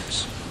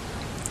translators.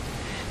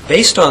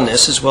 Based on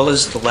this, as well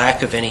as the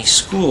lack of any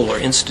school or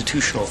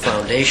institutional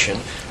foundation,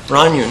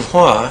 Ran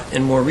Yunhua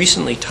and more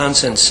recently Tan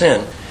Sen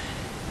Sen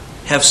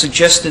have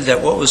suggested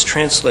that what was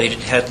translated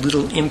had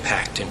little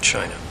impact in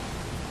China.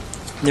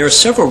 There are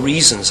several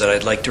reasons that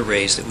I'd like to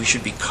raise that we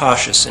should be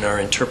cautious in our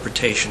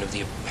interpretation of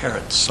the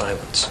apparent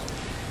silence.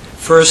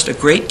 First, a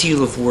great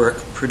deal of work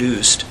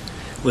produced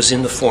was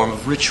in the form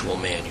of ritual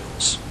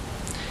manuals.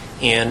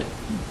 And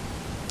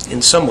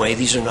in some way,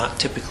 these are not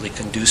typically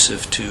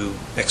conducive to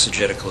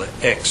exegetical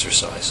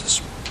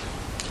exercises.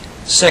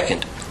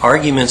 Second,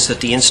 arguments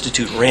that the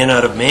Institute ran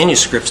out of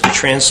manuscripts to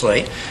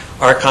translate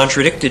are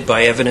contradicted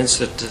by evidence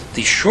that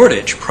the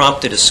shortage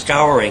prompted a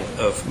scouring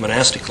of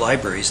monastic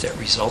libraries that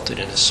resulted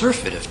in a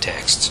surfeit of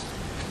texts.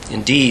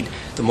 Indeed,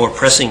 the more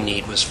pressing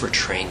need was for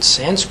trained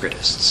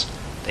Sanskritists.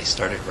 They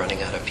started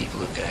running out of people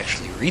who could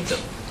actually read them.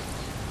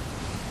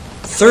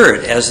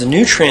 Third, as the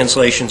new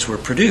translations were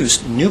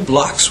produced, new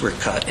blocks were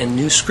cut and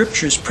new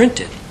scriptures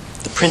printed.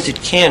 The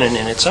printed canon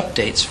and its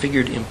updates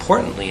figured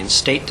importantly in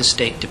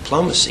state-to-state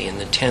diplomacy in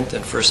the 10th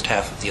and first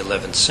half of the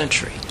 11th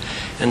century,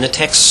 and the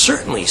text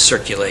certainly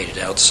circulated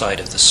outside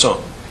of the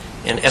Song,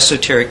 and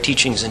esoteric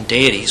teachings and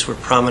deities were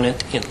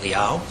prominent in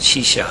Liao,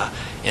 Xixia,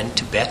 and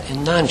Tibet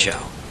and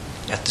Nanzhao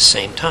at the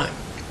same time.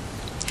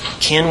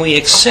 Can we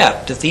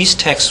accept that these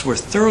texts were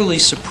thoroughly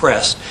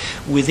suppressed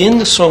within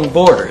the Song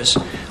borders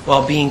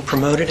while being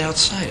promoted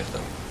outside of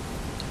them?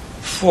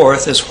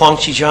 Fourth, as Huang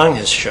Qizhang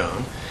has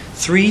shown,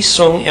 3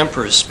 Song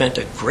emperors spent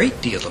a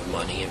great deal of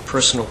money and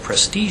personal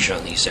prestige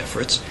on these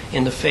efforts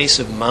in the face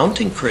of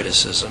mounting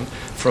criticism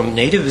from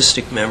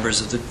nativistic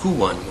members of the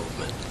Guwan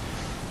movement.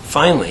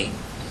 Finally,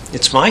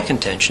 it's my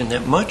contention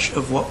that much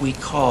of what we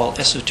call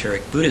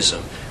esoteric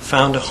Buddhism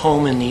found a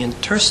home in the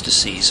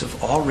interstices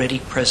of already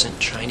present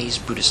Chinese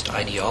Buddhist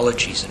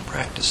ideologies and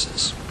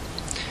practices.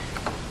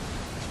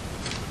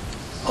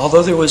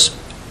 Although there was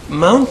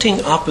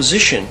mounting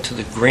opposition to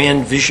the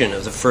grand vision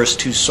of the first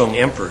 2 Song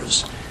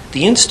emperors,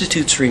 the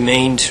institutes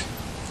remained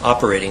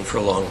operating for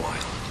a long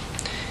while.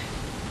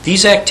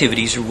 These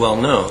activities are well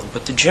known,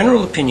 but the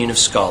general opinion of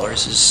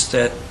scholars is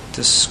that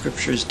the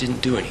scriptures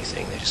didn't do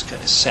anything. They just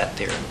kind of sat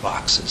there in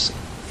boxes in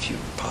a few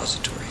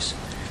repositories.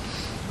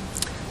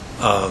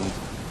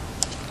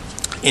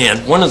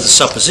 And one of the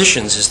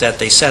suppositions is that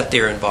they sat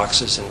there in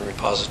boxes and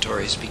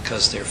repositories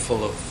because they're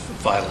full of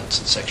violence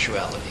and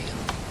sexuality, and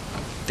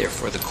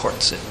therefore the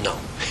court said, no,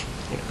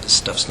 this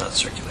stuff's not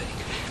circulating.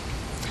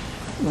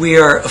 We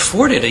are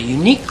afforded a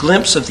unique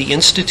glimpse of the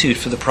Institute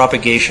for the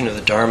Propagation of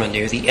the Dharma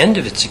near the end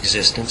of its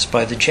existence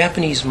by the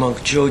Japanese monk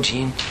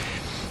Jojin.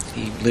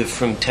 He lived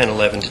from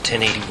 1011 to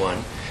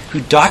 1081, who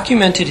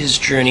documented his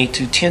journey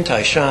to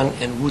Tiantaishan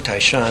and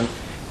Wutaishan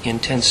in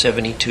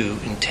 1072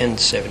 and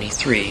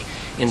 1073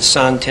 in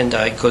San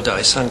Tendai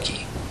Godai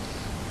Sanki.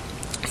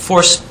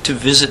 Forced to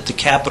visit the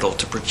capital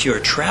to procure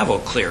travel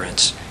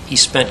clearance, he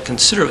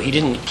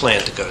didn't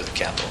plan to go to the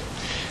capital.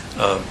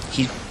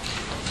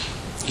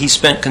 He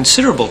spent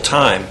considerable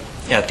time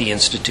at the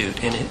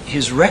Institute, and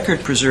his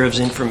record preserves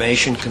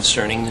information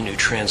concerning the new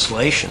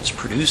translations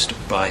produced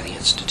by the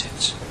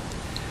institutes.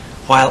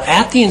 While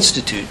at the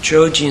Institute,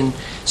 Jojin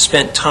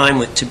spent time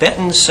with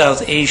Tibetan,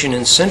 South Asian,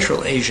 and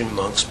Central Asian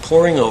monks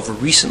poring over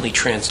recently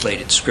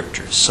translated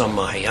scriptures, some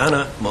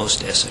Mahayana,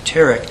 most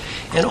esoteric,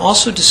 and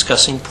also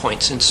discussing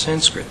points in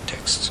Sanskrit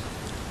texts.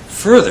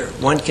 Further,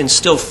 one can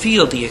still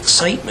feel the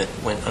excitement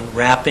when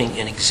unwrapping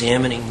and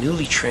examining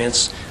newly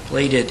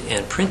translated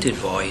and printed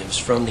volumes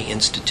from the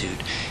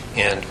Institute.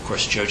 And, of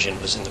course,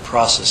 Jojin was in the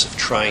process of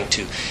trying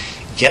to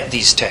get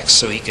these texts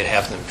so he could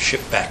have them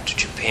shipped back to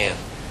Japan.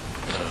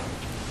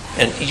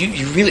 And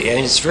you really,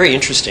 and it's very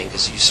interesting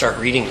because you start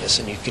reading this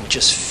and you can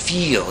just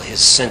feel his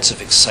sense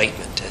of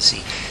excitement as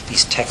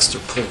these texts are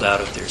pulled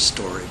out of their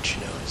storage.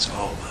 It's,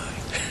 oh my.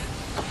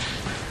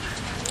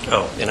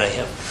 Oh, and I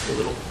have a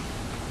little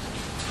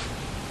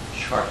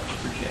chart to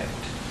project.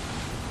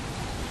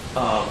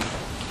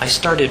 I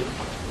started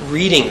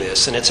reading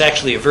this, and it's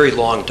actually a very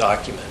long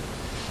document.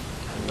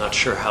 I'm not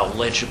sure how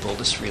legible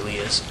this really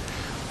is.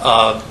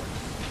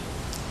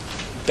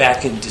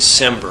 Back in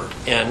December,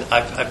 and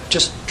I've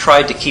just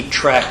tried to keep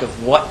track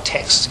of what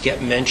texts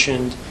get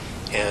mentioned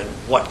and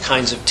what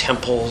kinds of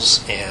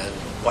temples and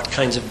what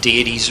kinds of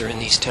deities are in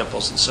these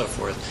temples and so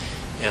forth.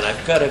 And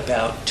I've got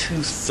about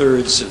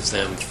 2/3 of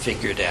them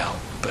figured out,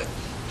 but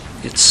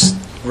it's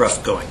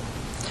rough going.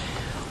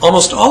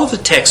 Almost all of the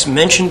texts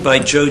mentioned by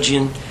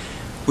Jojin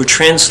were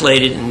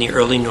translated in the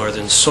early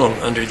Northern Song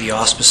under the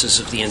auspices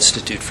of the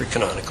Institute for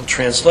Canonical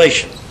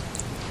Translation.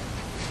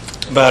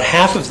 About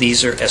half of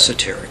these are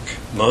esoteric.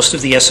 Most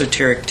of the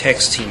esoteric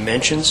texts he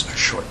mentions are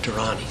short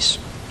Dharanis.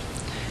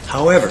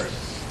 However,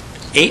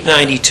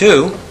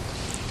 892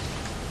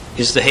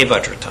 is the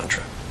Hevajra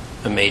Tantra,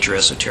 a major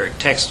esoteric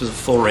text with a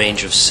full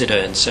range of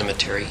siddha and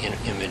cemetery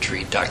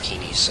imagery,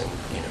 dakinis, and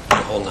the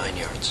whole 9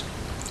 yards.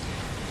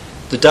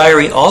 The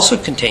diary also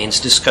contains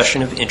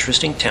discussion of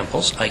interesting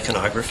temples,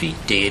 iconography,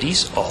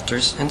 deities,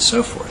 altars, and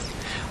so forth,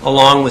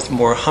 along with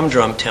more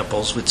humdrum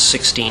temples with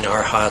 16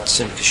 arhats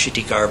and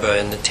Kshitigarbha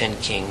and the 10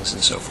 kings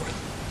and so forth.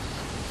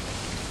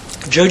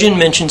 Jojin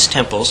mentions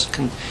temples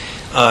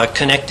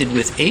connected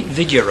with 8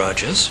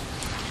 Vidyarajas,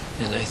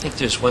 and I think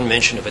there's one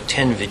mention of a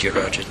 10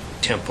 Vidyaraja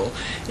temple,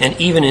 and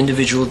even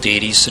individual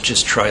deities such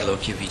as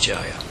Trilokya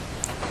Vijaya.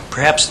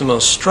 Perhaps the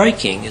most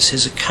striking is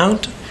his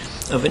account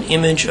of an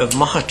image of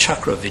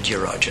Mahachakra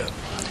Vidyaraja,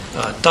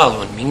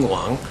 Dalun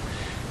Mingwang,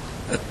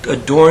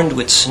 adorned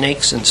with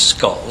snakes and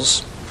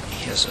skulls.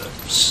 He has a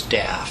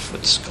staff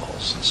with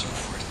skulls and so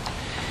forth.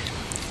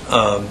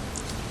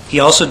 He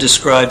also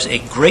describes a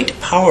great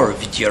power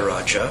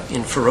Vidyaraja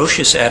in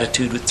ferocious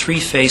attitude with 3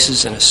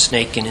 faces and a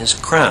snake in his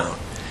crown.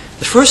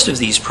 The first of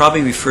these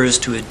probably refers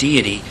to a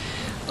deity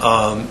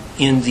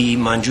in the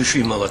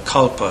Manjushri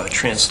Mulakalpa,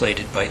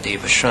 translated by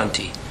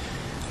Devashanti.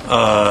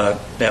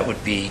 That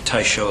would be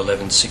Taisho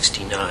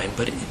 1169,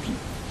 but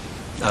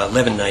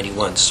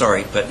 1191.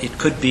 Sorry, but it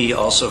could be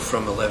also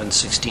from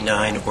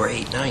 1169 or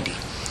 890.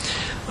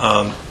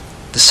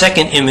 The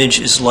second image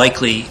is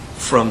likely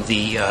from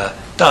the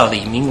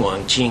Dali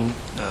Mingwang Jing,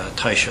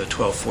 Taisho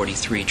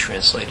 1243,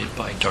 translated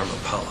by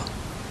Dharmapala.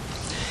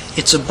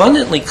 It's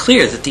abundantly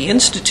clear that the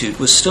Institute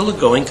was still a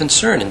going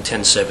concern in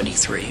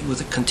 1073, with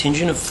a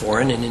contingent of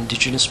foreign and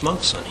indigenous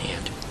monks on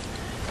hand.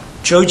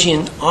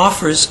 Jojin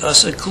offers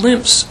us a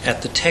glimpse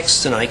at the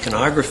texts and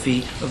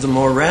iconography of the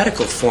more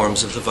radical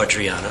forms of the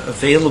Vajrayana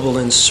available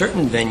in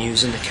certain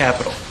venues in the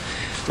capital.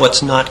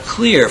 What's not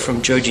clear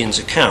from Jojin's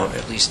account,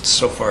 at least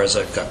so far as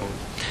I've gotten,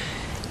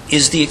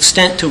 is the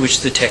extent to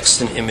which the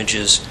texts and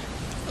images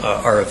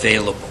are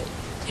available,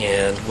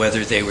 and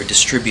whether they were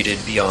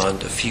distributed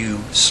beyond a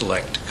few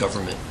select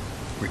government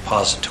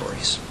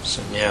repositories.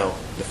 So now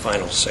the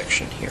final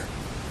section here.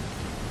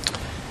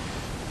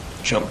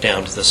 Jump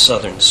down to the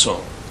Southern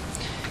Song.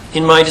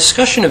 In my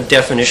discussion of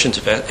definitions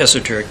of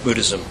esoteric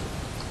Buddhism,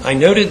 I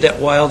noted that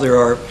while there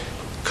are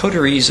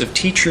coteries of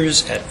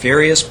teachers at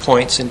various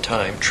points in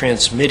time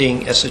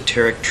transmitting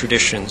esoteric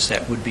traditions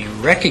that would be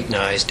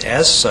recognized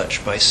as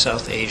such by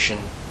South Asian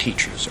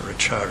teachers or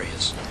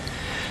acharyas,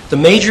 the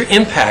major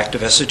impact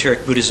of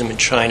esoteric Buddhism in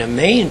China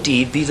may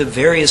indeed be the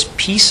various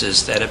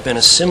pieces that have been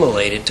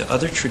assimilated to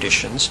other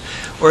traditions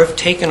or have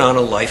taken on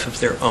a life of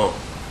their own.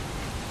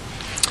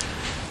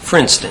 For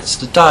instance,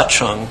 the Da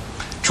Cheng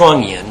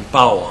Zhuangyan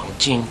Baowang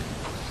Jing,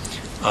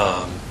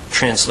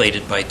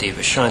 translated by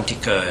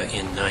Devashantika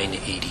in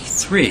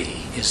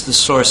 983, is the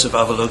source of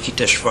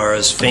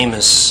Avalokiteshvara's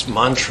famous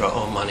mantra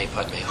Om Mani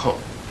Padme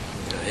Hum.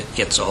 It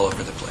gets all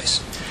over the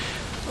place.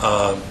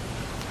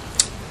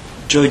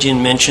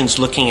 Jojin mentions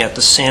looking at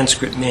the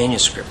Sanskrit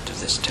manuscript of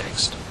this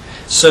text.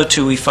 So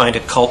too we find a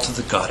cult of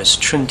the goddess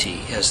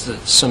Trunti as the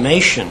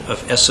summation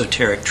of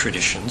esoteric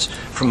traditions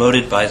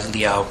promoted by the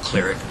Liao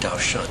cleric Dao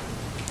Shun.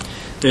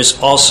 There's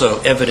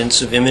also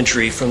evidence of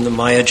imagery from the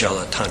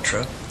Mayajala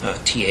Tantra,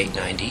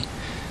 T890,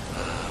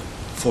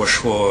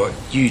 Forshuo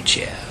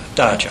Yujia,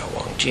 Dajia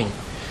Wang Jing,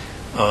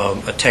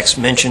 a text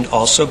mentioned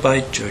also by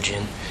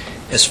Jojin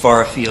as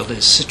far afield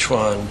as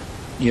Sichuan,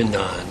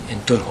 Yunnan,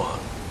 and Dunhuang.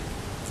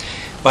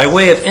 By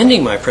way of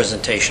ending my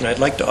presentation, I'd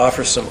like to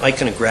offer some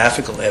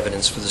iconographical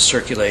evidence for the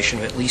circulation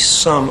of at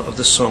least some of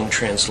the Song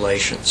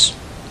translations.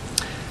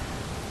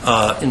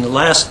 In the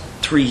last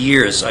 3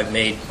 years, I've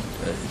made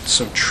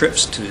some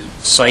trips to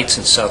sites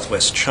in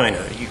southwest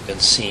China. You've been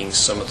seeing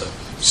some of the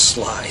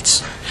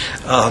slides.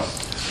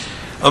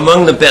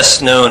 Among the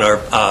best known are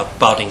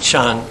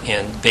Baodingshan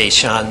and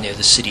Beishan near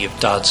the city of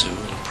Dazu,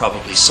 and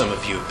probably some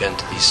of you have been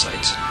to these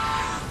sites.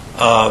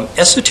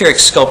 Esoteric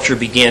sculpture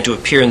began to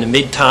appear in the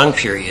mid-Tang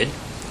period,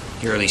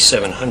 the early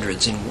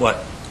 700s, in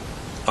what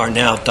are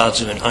now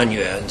Dazu and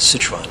Anyue in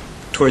Sichuan.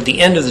 Toward the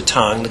end of the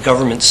Tang, the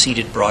government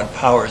ceded broad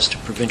powers to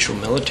provincial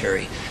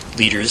military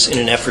leaders in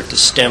an effort to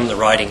stem the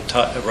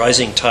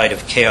rising tide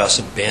of chaos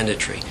and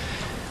banditry.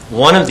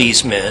 One of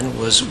these men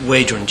was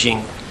Wei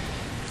Zhongjing.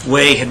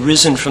 Wei had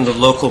risen from the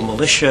local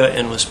militia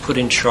and was put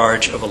in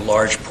charge of a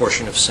large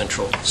portion of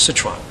central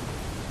Sichuan.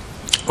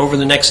 Over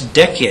the next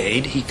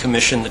decade, he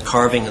commissioned the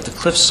carving of the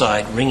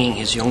cliffside ringing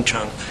his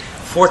Yongchang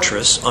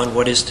fortress on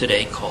what is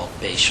today called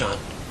Beishan.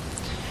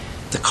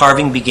 The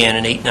carving began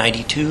in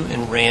 892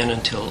 and ran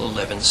until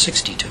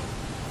 1162.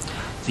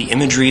 The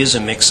imagery is a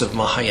mix of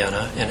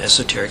Mahayana and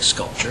esoteric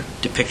sculpture,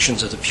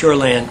 depictions of the Pure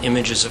Land,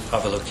 images of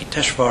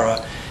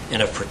Avalokiteshvara,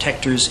 and of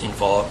protectors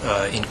involved,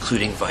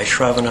 including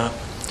Vaishravana,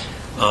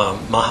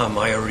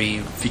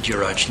 Mahamayuri,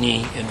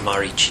 Vidyarajni, and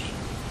Marichi.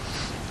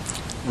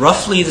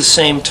 Roughly the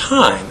same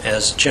time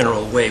as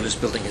General Wei was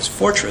building his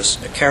fortress,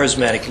 a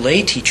charismatic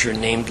lay teacher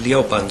named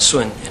Liu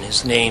Bansun, and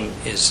his name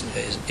is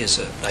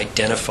an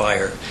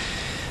identifier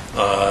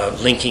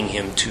linking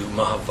him to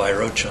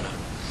Mahavairochana.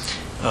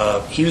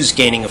 He was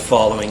gaining a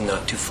following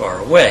not too far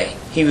away.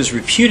 He was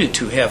reputed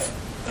to have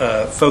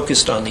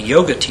focused on the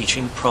yoga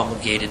teaching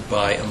promulgated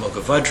by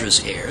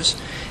Amoghavajra's heirs,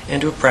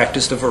 and to have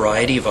practiced a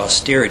variety of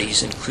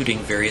austerities, including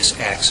various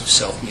acts of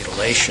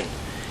self-mutilation.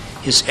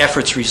 His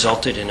efforts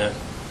resulted in a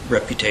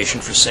reputation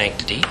for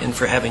sanctity and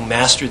for having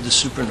mastered the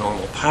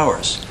supernormal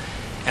powers.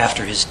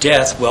 After his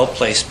death,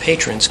 well-placed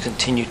patrons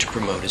continued to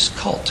promote his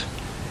cult.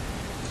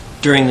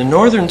 During the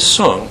Northern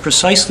Song,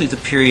 precisely the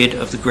period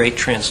of the great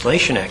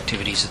translation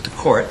activities at the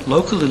court,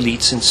 local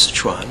elites in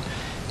Sichuan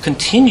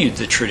continued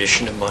the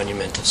tradition of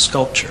monumental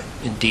sculpture.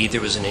 Indeed,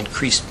 there was an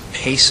increased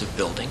pace of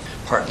building,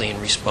 partly in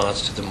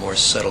response to the more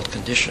settled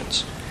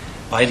conditions.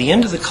 By the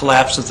end of the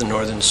collapse of the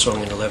Northern Song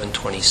in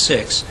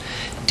 1126,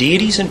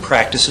 deities and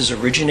practices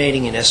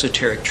originating in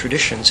esoteric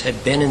traditions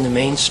had been in the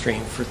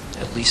mainstream for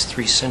at least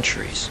 3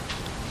 centuries.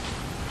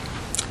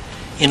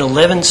 In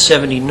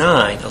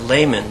 1179, a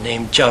layman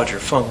named Zhao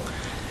Zhifeng,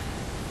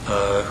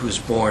 who was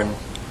born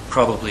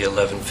probably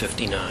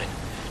 1159,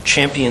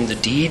 championed the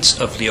deeds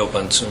of Liu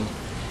Banzun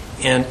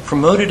and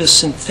promoted a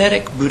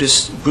synthetic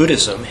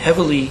Buddhism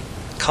heavily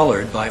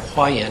colored by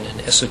Huayan and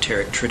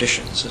esoteric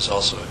traditions. There's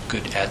also a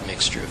good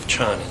admixture of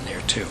Chan in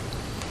there, too.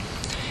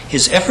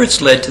 His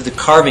efforts led to the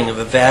carving of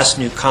a vast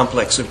new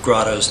complex of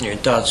grottos near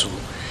Dazhu.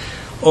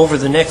 Over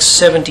the next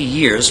 70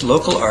 years,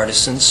 local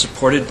artisans,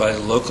 supported by the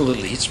local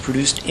elites,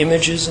 produced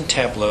images and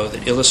tableaux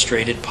that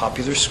illustrated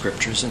popular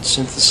scriptures and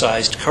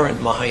synthesized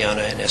current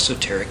Mahayana and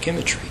esoteric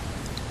imagery.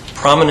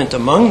 Prominent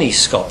among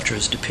these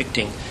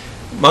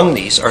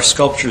are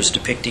sculptures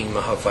depicting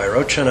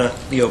Mahavairochana,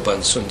 Liu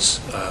Banzun's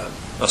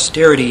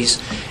austerities,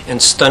 and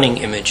stunning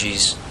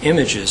images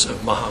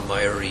of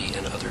Mahamayuri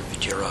and other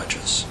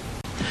Vidyarajas.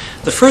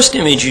 The first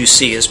image you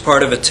see is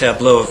part of a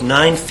tableau of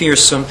 9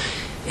 fearsome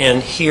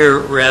and here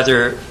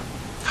rather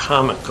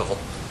comical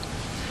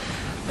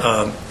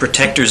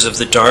protectors of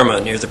the Dharma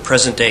near the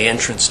present-day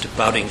entrance to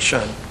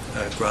Baodingshan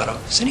Grotto.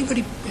 Has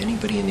anybody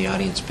in the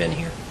audience been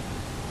here?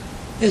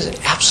 It is an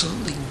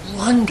absolutely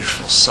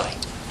wonderful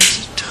sight.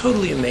 It's a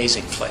totally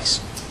amazing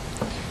place.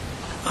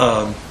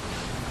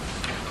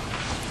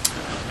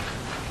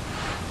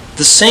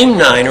 The same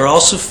 9 are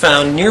also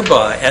found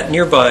nearby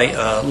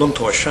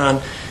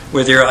Lungtuoshan,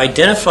 where they're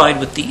identified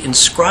with the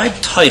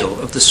inscribed title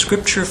of the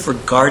scripture for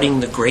guarding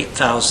the Great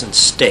Thousand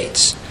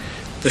States,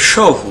 the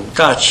Shouhu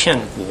Da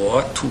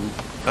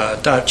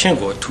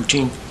Qianguo Tu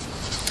Jing,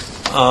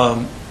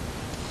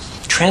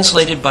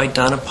 translated by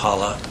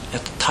Dhanapala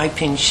at the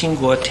Taiping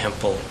Xinguo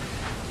Temple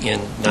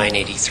in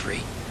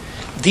 983.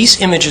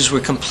 These images were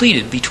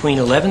completed between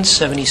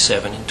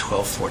 1177 and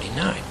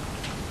 1249.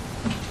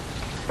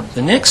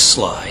 The next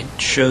slide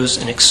shows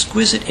an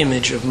exquisite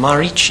image of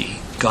Marichi,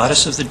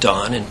 goddess of the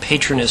dawn and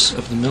patroness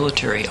of the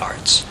military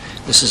arts.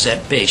 This is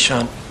at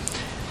Beishan.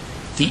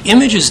 The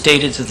image is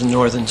dated to the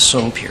Northern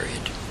Song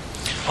period.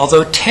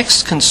 Although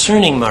texts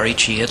concerning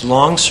Marichi had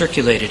long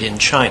circulated in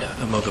China,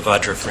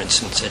 Amoghavajra, for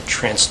instance, had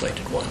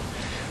translated one,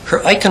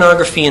 her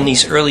iconography in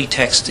these early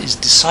texts is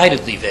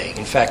decidedly vague.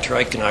 In fact, her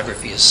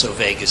iconography is so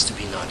vague as to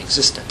be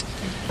non-existent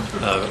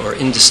or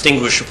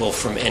indistinguishable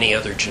from any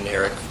other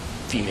generic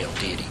female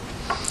deity.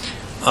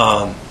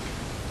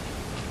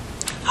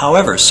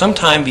 However,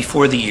 sometime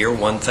before the year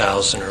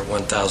 1000 or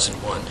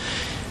 1001,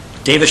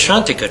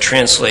 Devashantika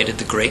translated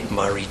the great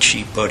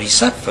Marichi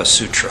Bodhisattva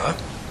Sutra,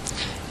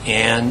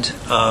 and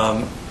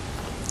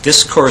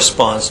this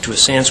corresponds to a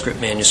Sanskrit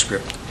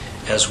manuscript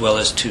as well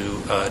as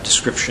to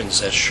descriptions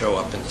that show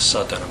up in the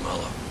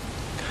Sadhanamala.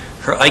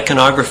 Her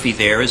iconography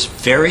there is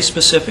very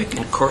specific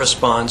and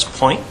corresponds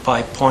point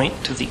by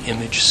point to the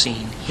image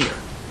seen here,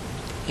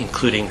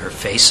 including her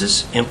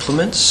faces,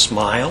 implements,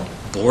 smile,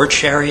 boar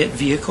chariot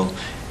vehicle,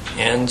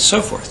 and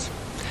so forth.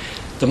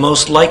 The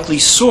most likely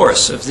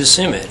source of this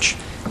image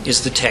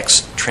is the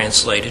text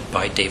translated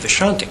by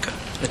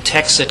Devashantika, a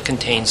text that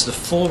contains the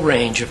full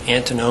range of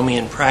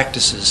antinomian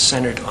practices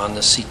centered on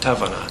the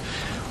Sitavana,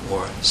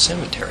 or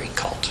cemetery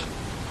cult.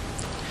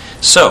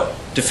 So,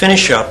 to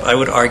finish up, I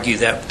would argue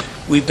that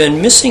we've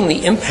been missing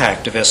the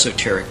impact of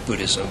esoteric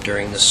Buddhism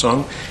during the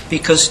Song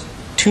because of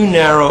too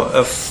narrow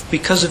a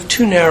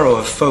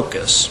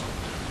focus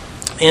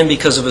and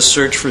because of a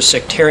search for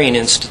sectarian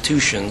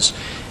institutions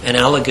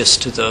analogous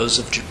to those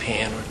of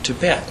Japan or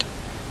Tibet.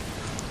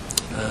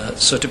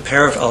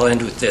 I'll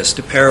end with this.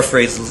 To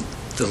paraphrase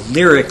the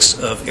lyrics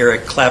of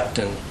Eric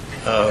Clapton,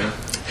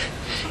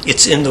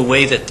 it's in the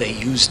way that they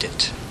used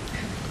it.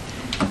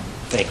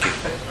 Thank you.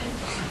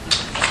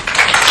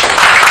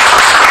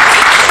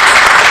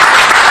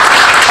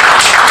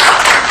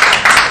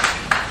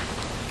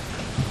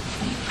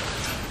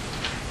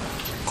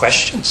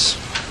 Questions?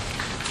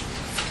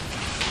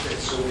 Okay,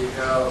 so we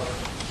have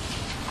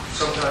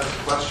some time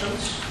for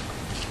questions.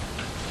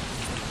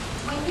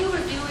 When you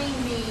were doing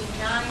the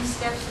 9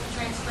 steps of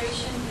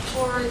translation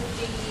before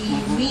the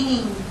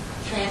meaning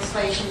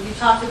translation, you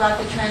talked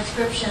about the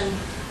transcription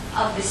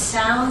of the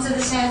sounds of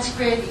the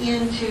Sanskrit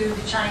into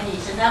the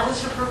Chinese, and that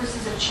was for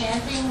purposes of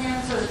chanting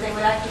then, so that they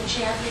would actually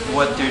chant the original?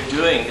 What they're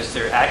doing is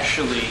they're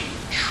actually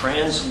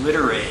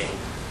transliterating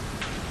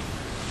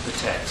the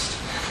text.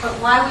 But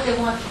why would they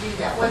want to do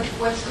that?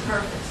 What's the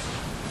purpose?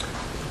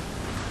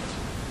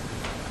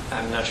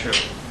 I'm not sure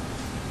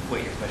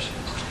what your question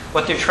is.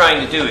 What they're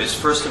trying to do is,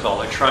 first of all,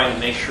 they're trying to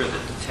make sure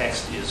that the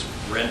text is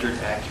rendered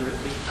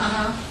accurately,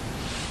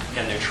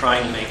 and they're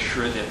trying to make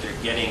sure that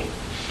they're getting.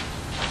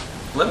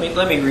 Let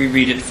me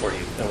reread it for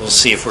you, and we'll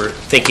see if we're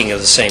thinking of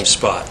the same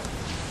spot.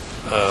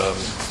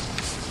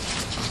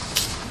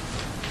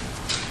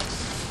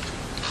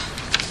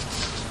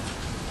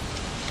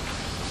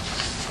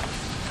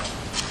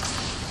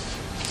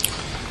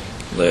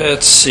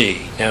 Let's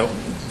see. Now,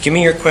 give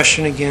me your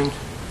question again.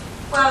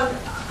 Well,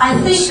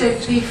 I think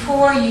that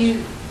before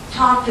you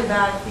talked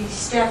about the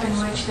step in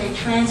which they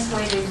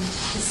translated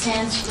the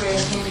Sanskrit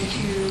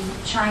into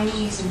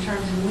Chinese in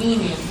terms of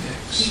meaning,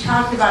 you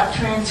talked about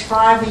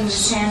transcribing the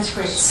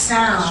Sanskrit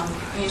sound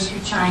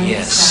into Chinese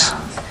Yes.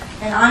 sounds.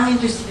 And I'm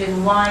interested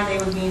in why they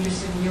would be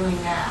interested in doing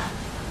that.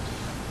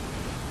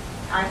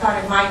 I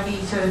thought it might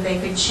be so that they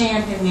could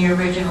chant in the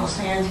original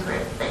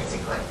Sanskrit,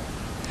 basically.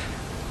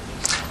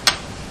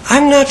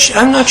 I'm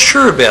not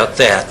sure about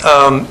that.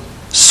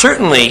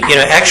 Certainly,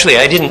 actually,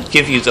 I didn't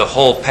give you the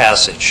whole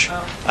passage.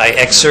 I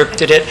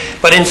excerpted it.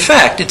 But in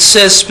fact, it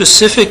says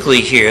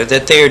specifically here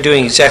that they are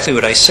doing exactly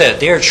what I said.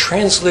 They are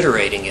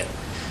transliterating it.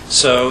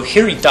 So,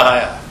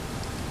 Hiridaya,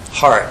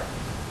 heart,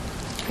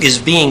 is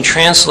being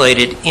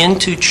translated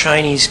into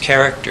Chinese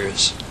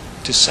characters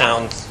to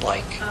sound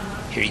like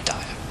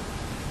Hiridaya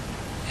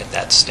at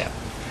that step.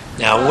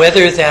 Now,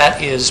 whether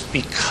that is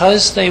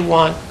because they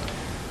want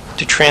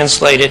to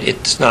translate it,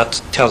 it's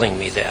not telling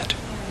me that.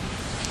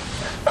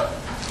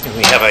 And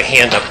we have a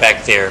hand up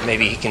back there.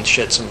 Maybe he can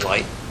shed some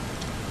light.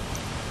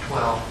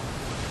 Well,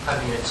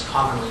 I mean, it's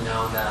commonly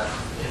known that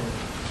in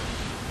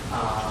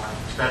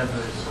Tibetan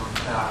Buddhism,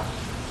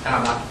 and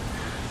I'm not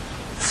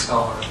a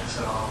scholar of this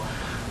at all,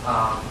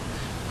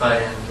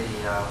 but in the,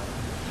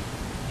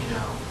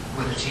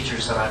 with the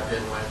teachers that I've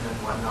been with and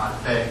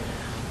whatnot, they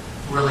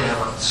really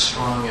have a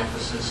strong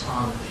emphasis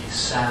on the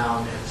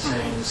sound and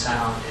saying the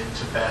sound in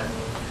Tibetan.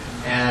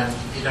 And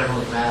it doesn't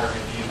really matter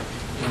if you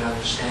can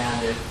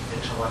understand it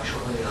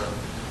intellectually or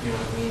the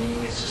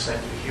meaning. It's just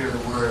that you hear the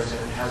words and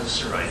it has a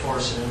certain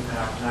force and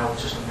impact. And I would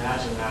just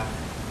imagine that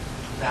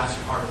that's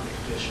part of the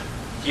tradition.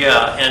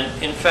 Yeah,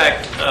 and in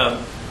fact,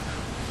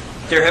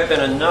 there have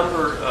been a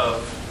number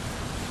of,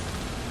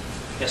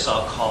 I guess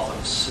I'll call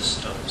them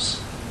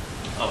systems,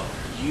 of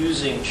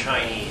using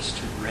Chinese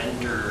to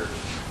render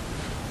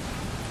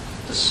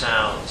the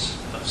sounds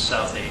of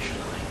South Asian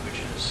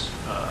languages.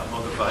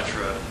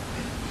 Mogavajra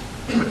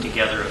put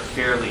together a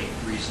fairly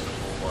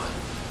reasonable one.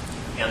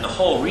 And the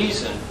whole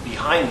reason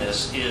behind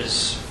this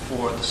is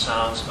for the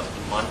sounds of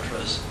the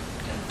mantras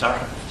and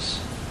dharmas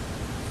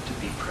to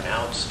be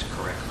pronounced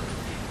correctly.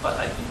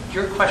 But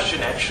your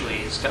question actually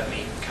has got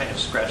me kind of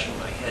scratching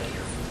my head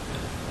here.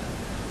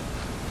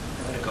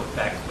 I'm going to go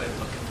back and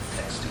look at the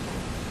text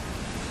again.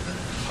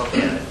 Poke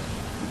at it.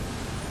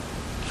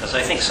 Because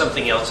I think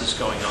something else is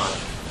going on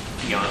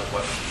beyond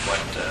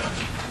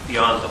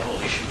beyond the whole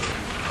issue of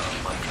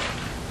mantra.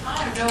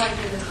 I have no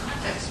idea the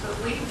context, but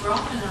we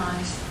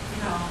Romanized,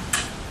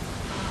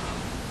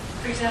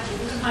 for example,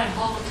 you can find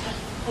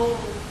whole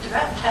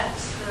Tibetan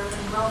texts that are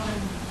in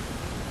Roman.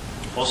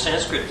 Whole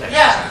Sanskrit text.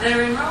 Yeah,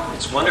 they're in Roman.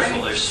 It's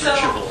wonderful. They're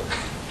searchable.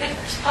 So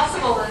it's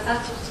possible that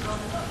that's what's going on.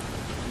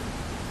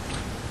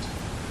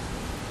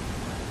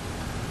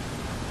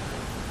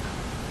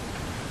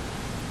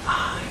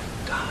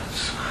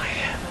 I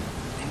haven't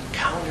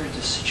encountered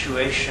a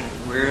situation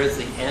where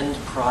the end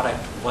product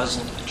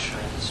wasn't a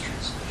Chinese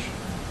translation,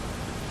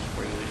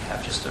 where you would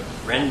have just a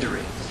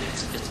rendering.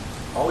 It's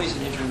always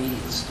an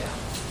intermediate step,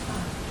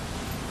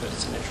 but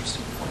it's an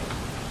interesting point.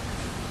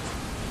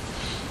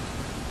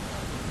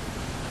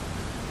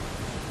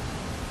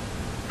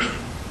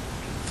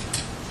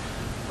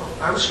 Well,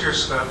 I was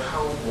curious about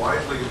how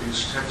widely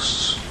these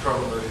texts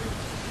from the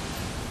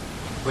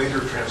later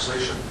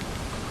translation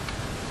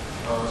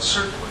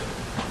circulate.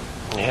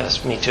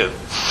 Yes, me too.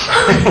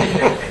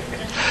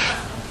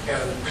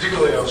 And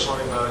particularly, I was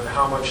wondering about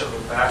how much of a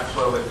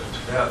backflow into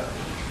Tibet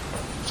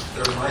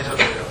there might have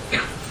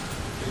been,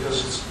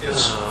 because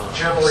it's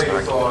generally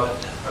thought,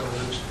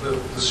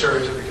 the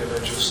stereotypic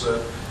image is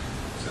that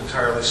it's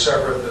entirely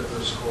separate, that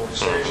there's a whole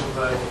East Asian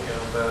thing,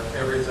 and that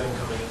everything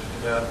coming into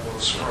Tibet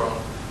was from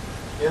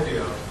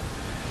India.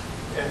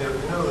 And yet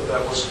we know that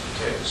that wasn't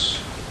the case.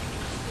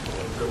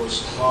 There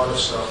was a lot of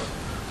stuff,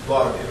 a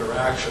lot of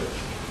interaction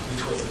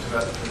between the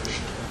Tibetan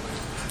tradition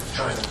and the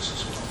Chinese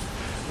as well.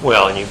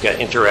 Well, and you've got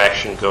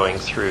interaction going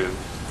through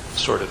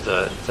sort of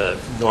the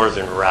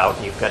northern route,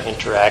 and you've got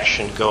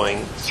interaction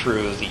going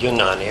through the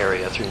Yunnan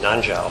area, through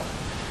Nanzhao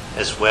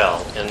as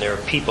well. And there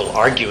are people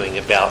arguing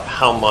about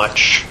how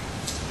much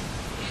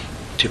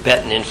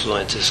Tibetan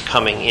influence is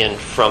coming in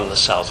from the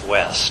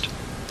southwest.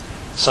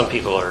 Some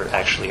people are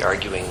actually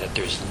arguing that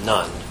there's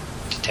none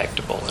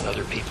detectable, and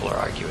other people are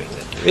arguing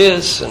that there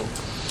is. And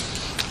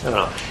I don't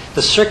know.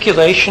 The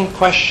circulation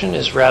question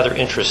is rather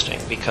interesting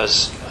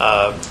because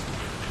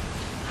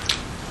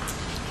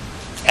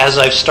as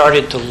I've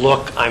started to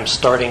look, I'm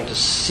starting to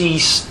see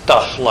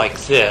stuff like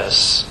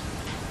this,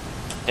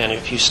 And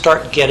if you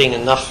start getting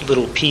enough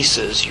little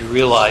pieces, you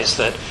realize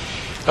that,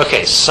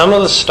 okay, some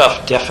of the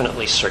stuff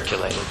definitely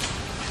circulated.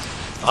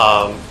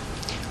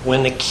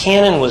 When the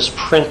canon was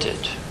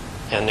printed,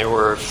 and there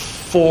were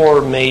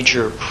 4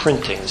 major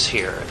printings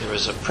here. There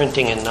was a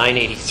printing in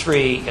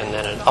 983, and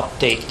then an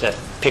update that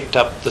picked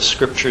up the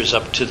scriptures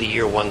up to the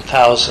year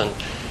 1000.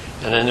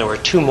 And then there were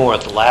 2 more.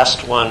 The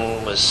last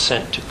one was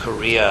sent to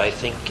Korea, I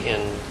think,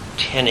 in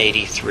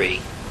 1083,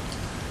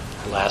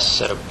 the last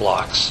set of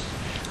blocks.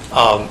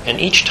 And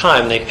each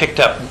time they picked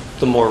up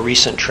the more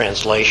recent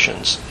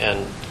translations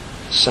and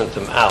sent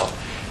them out.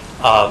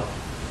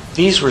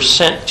 These were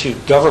sent to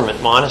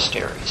government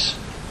monasteries.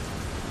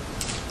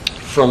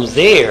 From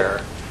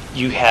there,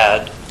 you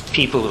had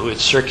people who would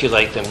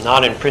circulate them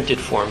not in printed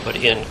form, but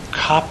in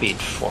copied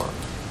form,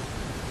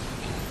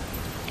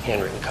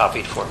 handwritten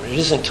copied form. It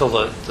isn't until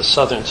the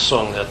Southern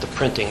Song that the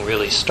printing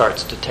really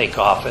starts to take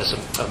off as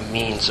a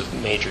means of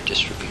major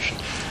distribution.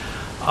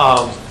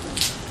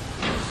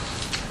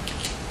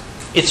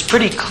 It's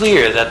pretty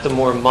clear that the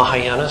more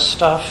Mahayana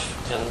stuff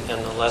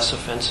and the less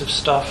offensive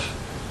stuff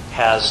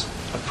has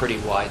a pretty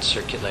wide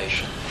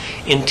circulation.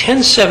 In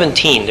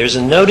 1017, there's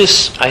a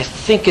notice, I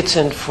think it's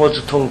in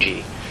Fozu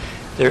Tongji,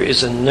 there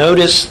is a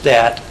notice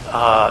that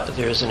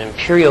there's an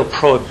imperial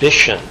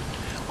prohibition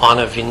on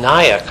a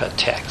Vinayaka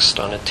text,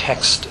 on a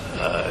text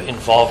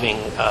involving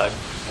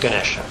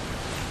Ganesha,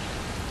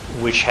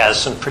 which has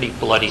some pretty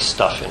bloody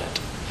stuff in it.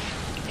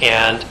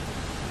 And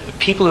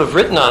people who have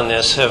written on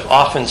this have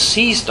often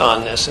seized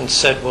on this and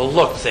said, well,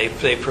 look, they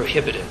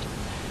prohibit it.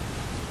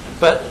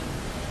 But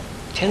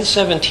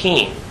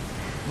 1017,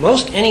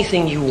 most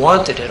anything you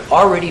wanted had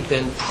already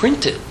been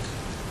printed,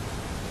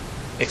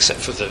 except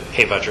for the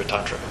Hevajra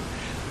Tantra,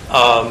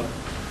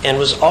 and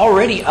was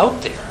already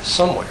out there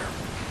somewhere.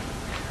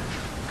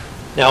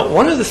 Now,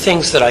 one of the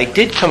things that I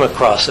did come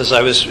across as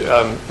I was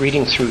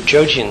reading through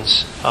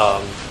Jojin's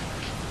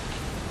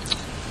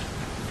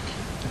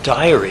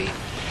diary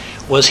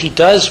was he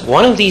does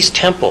one of these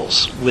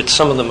temples with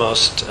some of the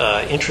most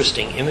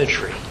interesting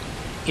imagery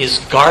is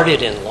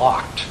guarded and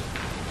locked.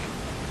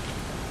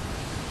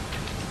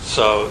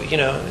 So,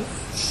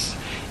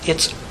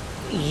 it's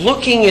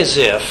looking as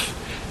if,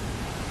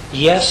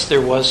 yes,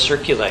 there was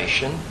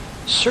circulation.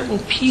 Certain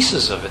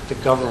pieces of it the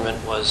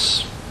government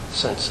was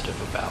sensitive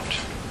about.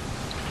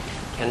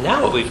 And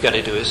now what we've got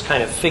to do is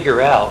kind of figure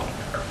out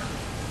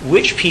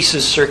which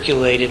pieces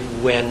circulated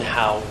when,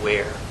 how,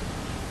 where.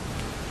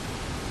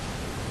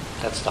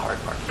 That's the hard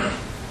part.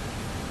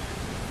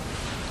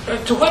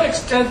 To what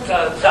extent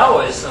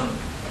Taoism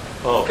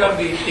can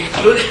be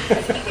included?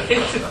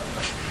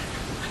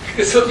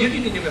 So you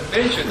didn't even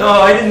mention No,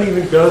 I didn't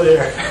even go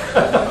there.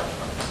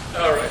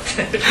 All right.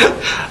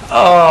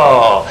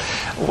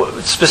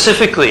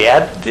 Specifically,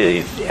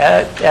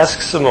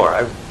 ask some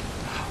more.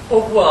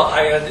 Oh, well,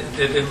 I had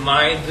in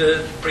mind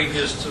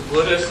previous to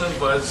Buddhism,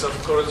 but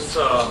of course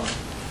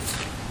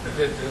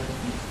the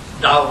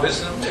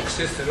Taoism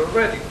existed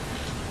already.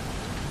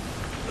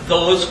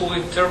 Those who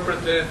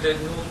interpreted the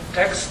new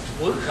text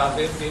would have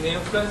been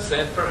influenced,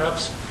 and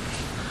perhaps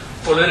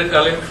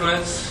political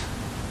influence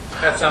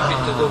had something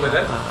to do with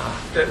it,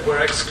 that were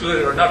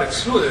excluded or not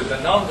excluded,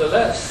 but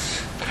nonetheless.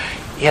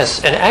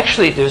 Yes, and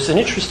actually there's an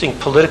interesting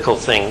political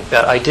thing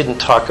that I didn't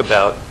talk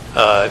about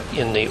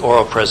in the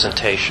oral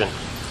presentation,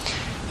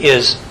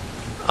 is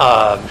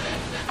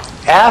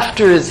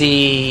after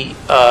the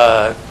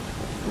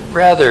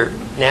rather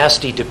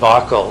nasty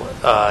debacle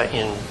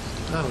in,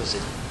 what was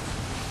it,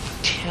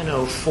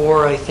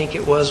 1004, I think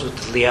it was, with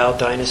the Liao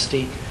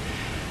dynasty,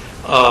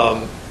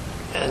 and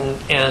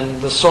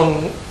the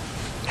Song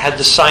had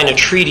to sign a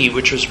treaty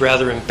which was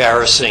rather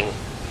embarrassing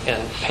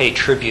and pay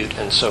tribute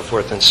and so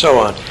forth and so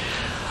on.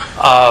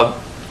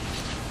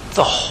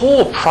 The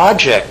whole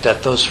project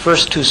that those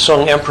first 2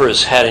 Song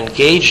emperors had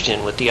engaged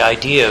in with the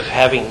idea of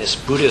having this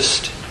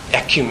Buddhist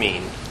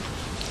ecumene,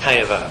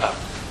 kind of a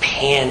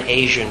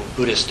pan-Asian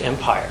Buddhist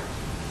empire,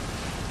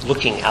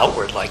 looking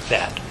outward like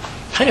that,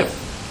 kind of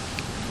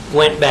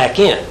went back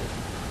in.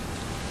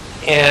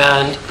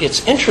 And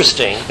it's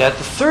interesting that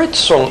the 3rd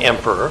Song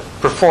emperor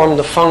performed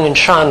the Feng and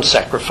Shan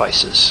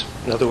sacrifices.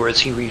 In other words,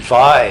 he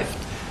revived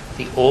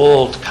the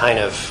old kind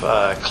of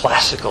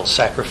classical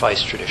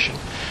sacrifice tradition.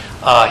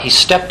 He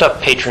stepped up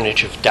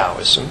patronage of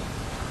Taoism,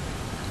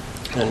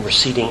 and we're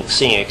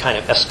seeing a kind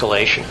of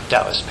escalation of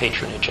Taoist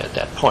patronage at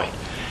that point.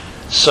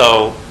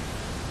 So,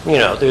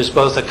 there's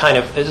both a kind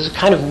of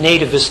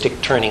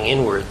nativistic turning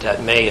inward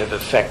that may have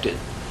affected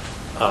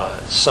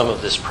some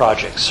of this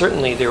project.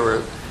 Certainly, there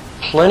were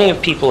plenty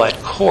of people at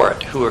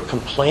court who were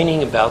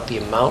complaining about the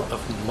amount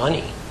of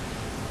money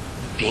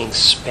being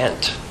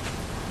spent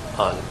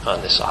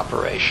on this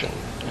operation.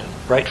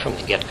 Right from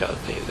the get-go,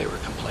 they were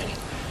complaining.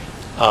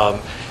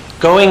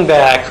 Going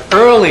back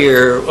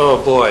earlier,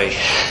 oh boy,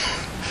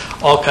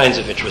 all kinds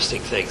of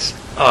interesting things.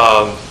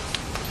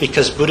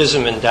 Because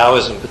Buddhism and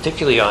Taoism,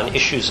 particularly on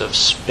issues of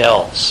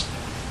spells,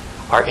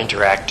 are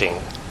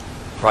interacting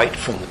right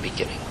from the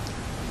beginning.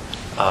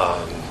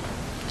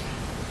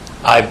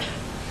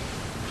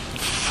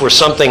 for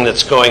something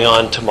that's going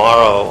on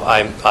tomorrow,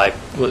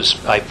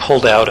 I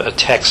pulled out a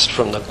text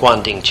from the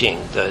Guanding Jing,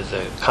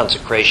 the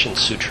Consecration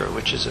Sutra,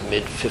 which is a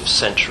mid-5th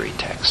century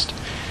text,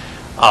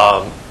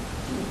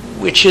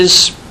 which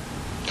is,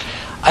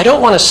 I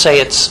don't want to say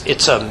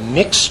it's a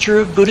mixture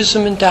of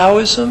Buddhism and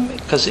Taoism,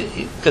 because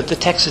the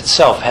text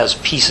itself has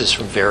pieces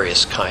from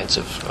various kinds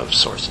of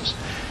sources.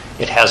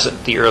 It has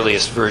the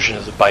earliest version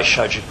of the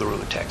Baishaji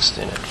Guru text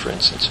in it, for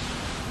instance.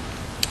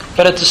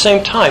 But at the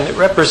same time, it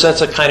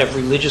represents a kind of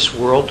religious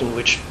world in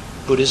which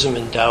Buddhism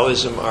and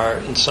Taoism are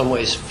in some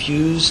ways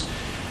fused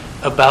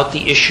about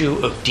the issue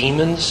of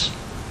demons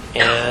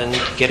and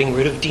getting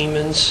rid of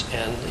demons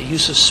and the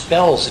use of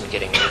spells in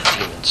getting rid of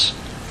demons.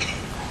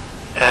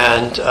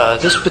 And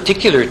this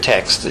particular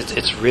text,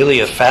 it's really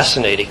a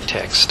fascinating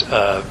text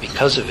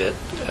because of it,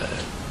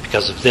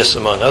 because of this,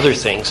 among other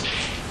things,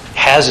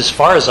 has, as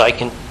far as I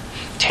can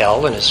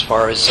tell, and as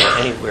far as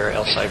anywhere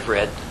else I've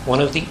read,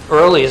 one of the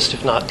earliest,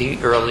 if not the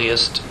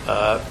earliest,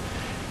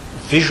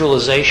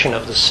 visualization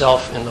of the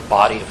self in the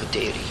body of a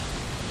deity,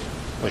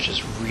 which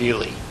is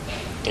really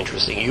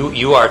interesting.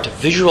 You are to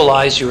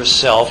visualize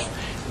yourself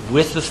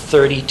with the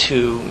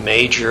 32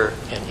 major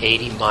and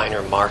 80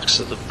 minor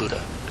marks of the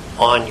Buddha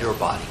on your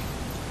body.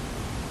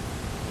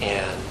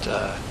 And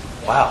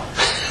wow,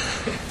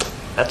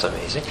 that's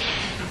amazing.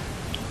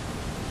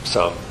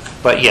 So,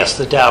 but yes,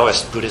 the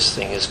Taoist Buddhist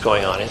thing is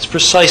going on. It's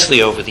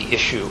precisely over the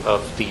issue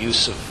of the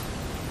use of,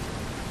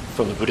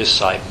 from the Buddhist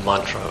side,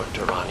 mantra or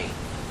dharani.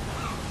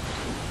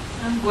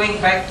 I'm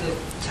going back to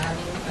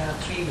chanting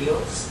 3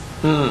 wheels.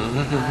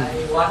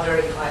 I wonder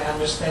if I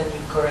understand you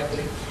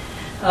correctly.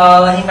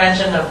 He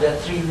mentioned of the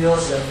 3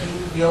 wheels, the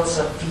 3 wheels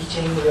of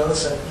teaching,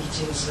 wheels of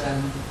teachings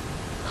and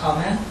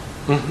comment,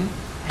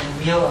 and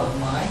wheel of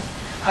mind.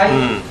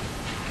 I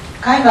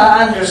kind of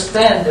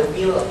understand the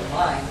wheel of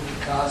mind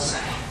because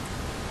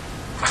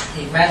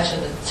he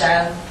mentioned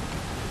that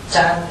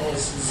Chan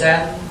is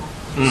Zen,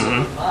 use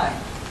of mind.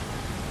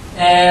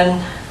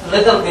 And a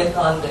little bit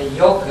on the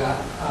yoga,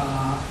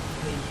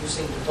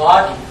 using the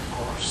body, of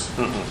course.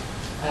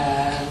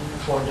 And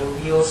for the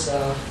wheels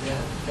of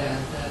the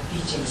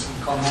teachings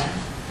and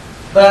command.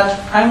 But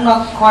I'm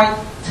not quite,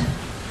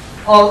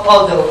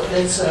 although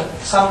there's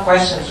some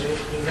questions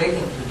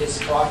relating to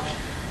this part.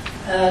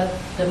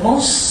 The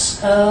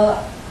most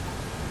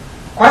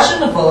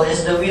questionable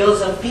is the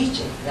wheels of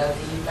teaching that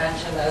he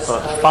mentioned as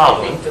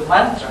relating to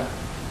mantra.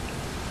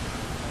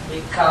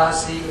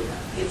 Because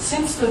it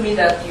seems to me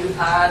that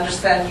I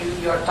understand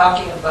you're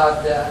talking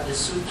about the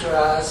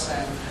sutras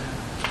and...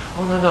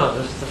 Oh, no.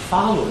 The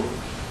following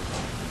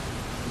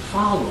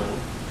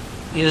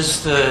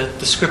is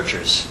the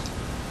scriptures.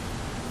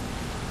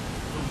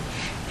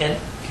 And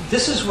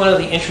this is one of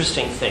the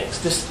interesting things.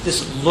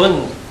 This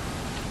Lun,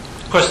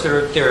 of course,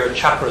 there are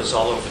chakras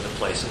all over the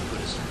place in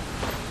Buddhism.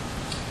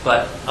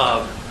 But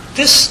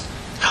this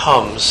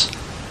comes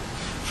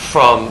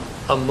from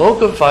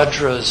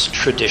Amoghavajra's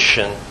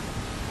tradition,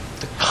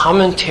 the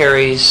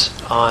commentaries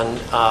on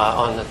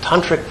the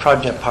Tantric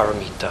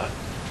Prajnaparamita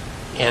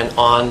and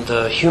on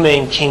the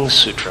Humane King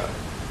Sutra.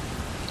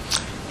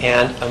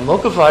 And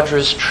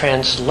Amoghavajra's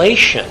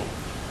translation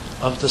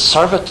of the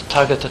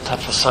Sarvatathagata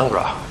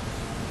Tattvasangraha.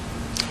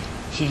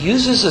 He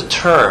uses a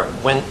term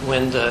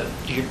when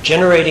you're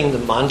generating the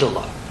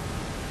mandala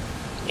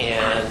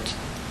and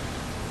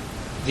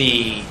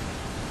the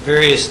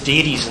various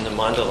deities in the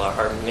mandala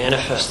are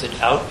manifested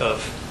out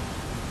of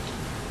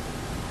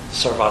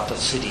Sarvata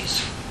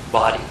Siddhi's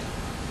body.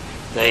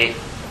 They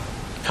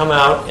come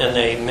out and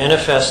they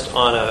manifest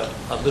on a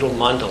little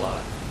mandala,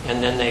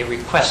 and then they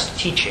request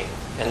teaching.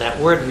 And that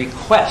word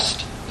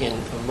request in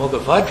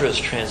Amoghavajra's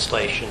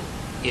translation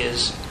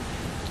is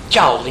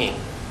Jiao Ling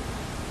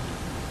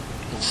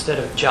instead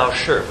of Jiao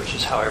Shi, which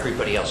is how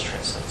everybody else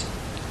translates it.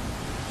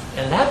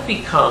 And that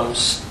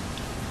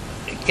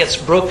it gets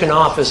broken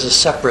off as a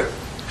separate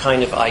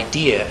kind of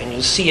idea, and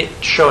you see it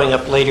showing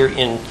up later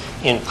in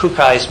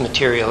Kukai's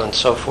material and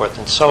so forth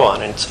and so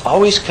on. And it's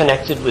always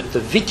connected with the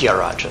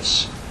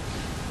Vidyarajas,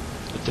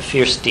 with the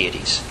fierce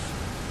deities.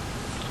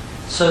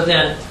 So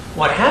then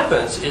what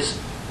happens is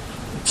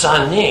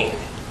Zaning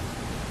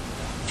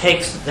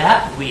takes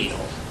that wheel,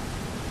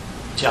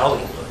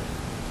 Jiaolinglu,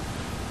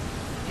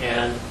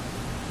 and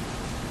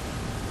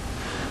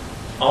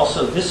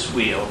also this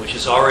wheel, which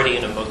is already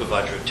in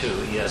Amoghavajra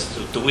too. He has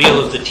the wheel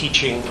of the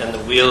teaching and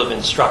the wheel of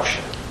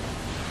instruction.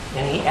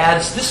 And he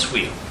adds this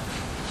wheel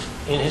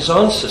in his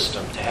own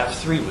system to have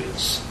 3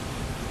 wheels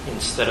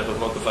instead of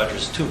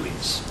Amoghavajra's 2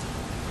 wheels.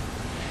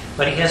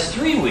 But he has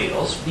 3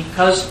 wheels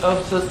because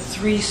of the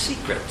 3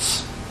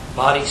 secrets: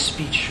 body,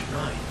 speech,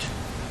 mind.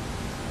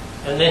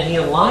 And then he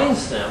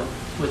aligns them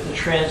with the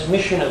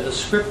transmission of the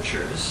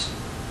scriptures.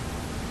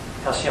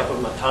 Kasyapa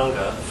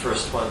Matanga, the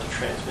first one to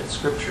transmit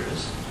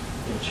scriptures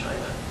in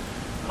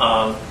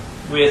China,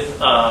 with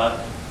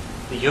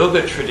the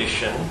yoga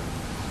tradition,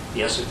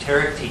 the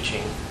esoteric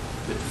teaching,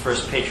 with the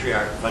first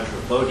patriarch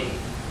Vajrabodhi,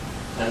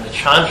 and the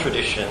Chan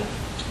tradition,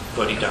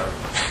 Bodhidharma.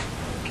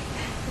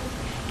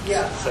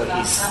 Yeah, So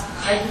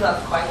I do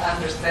not quite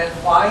understand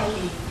why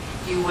he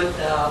he would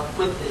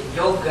put the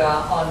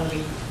yoga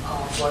only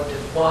for the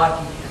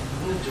body and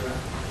mudra,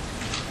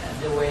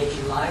 the way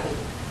he liked it.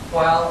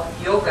 While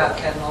yoga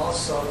can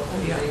also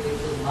be related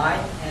to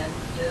mind and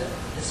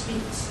the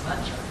speech,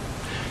 mantra.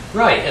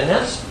 Right, and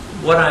that's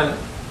what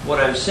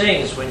I'm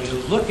saying is when you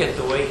look at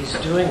the way he's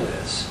doing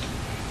this,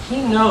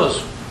 he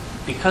knows,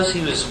 because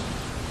he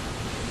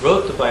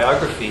wrote the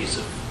biographies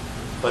of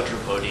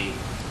Vajrabodhi,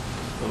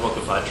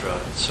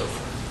 Vimokhavajra, and so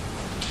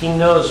forth. He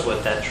knows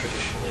what that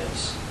tradition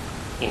is.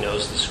 He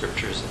knows the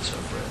scriptures and so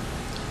forth.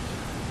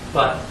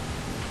 But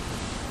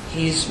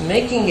he's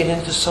making it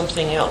into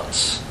something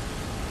else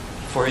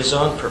for his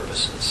own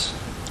purposes.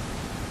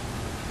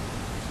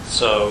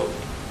 So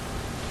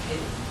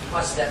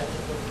What's that the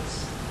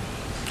purpose?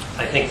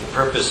 I think the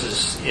purpose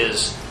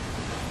is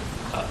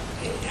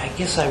I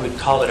guess I would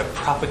call it a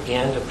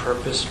propaganda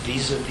purpose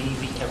vis-a-vis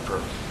the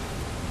emperor.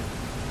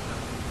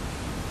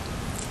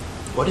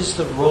 What is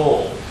the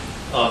role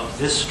of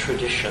this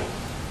tradition?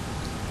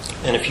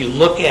 And if you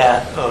look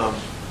at,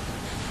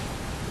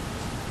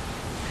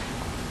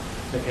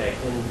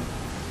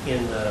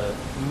 in the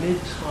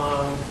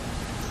mid-Tang,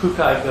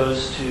 Kukai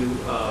goes to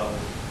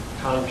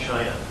Tang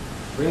China,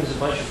 brings a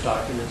bunch of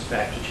documents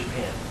back to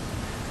Japan.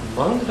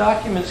 Among the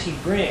documents he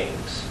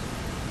brings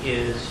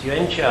is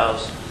Yuan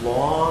Chao's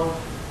long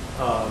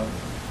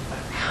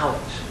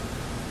account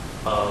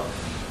of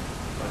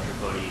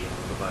Vajrabodhi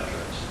and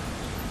Vajras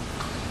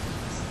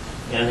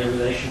and their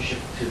relationship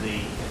to the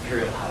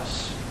imperial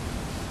house.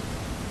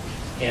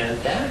 And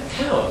that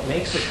account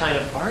makes a kind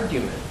of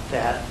argument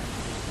that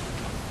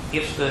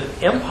if the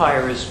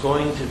empire is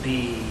going to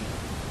be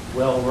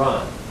well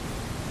run,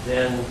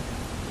 then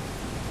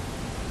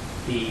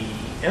the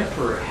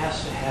emperor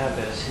has to have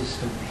as his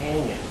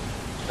companion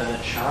an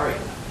acharya,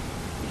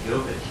 the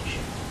yoga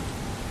teacher,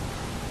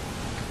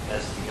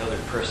 as the other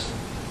person.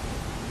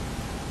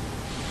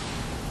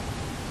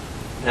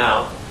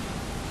 Now,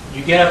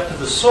 you get up to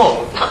the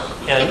Song,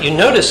 and you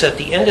notice at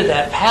the end of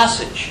that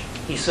passage,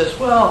 he says,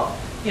 well,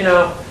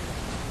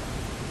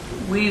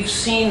 we've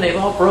seen they've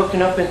all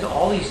broken up into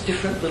all these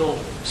different little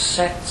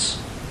sects,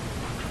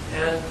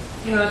 and,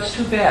 it's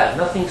too bad.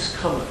 Nothing's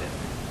come of it.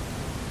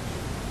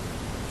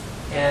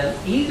 And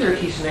either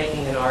he's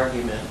making an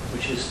argument,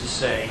 which is to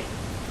say,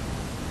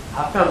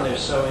 how come they're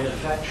so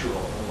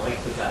ineffectual,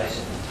 unlike the guys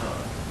in the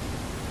town?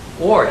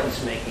 Or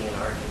he's making an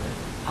argument,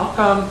 how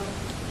come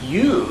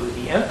you,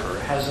 the emperor,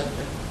 haven't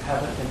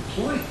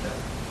employed them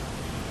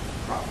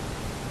properly?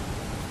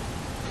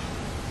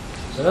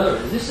 So in other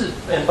words, this is,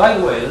 and by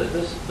the way,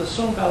 the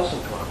Song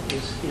Baosan Tuan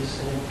is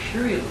an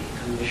imperially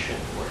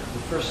commissioned work.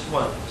 The first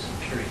one was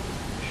imperially commissioned.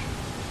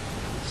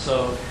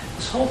 So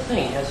this whole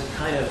thing has a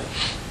kind of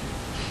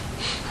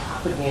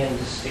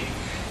propagandistic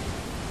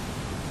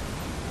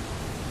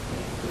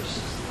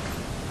versus.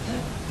 Do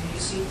you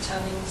see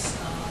Chinese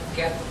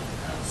get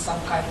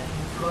some kind of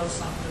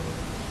influence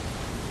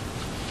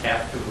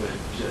Afterward,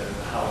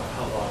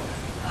 how long?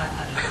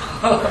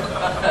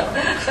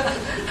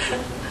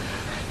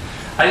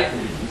 I don't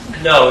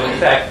know. No, in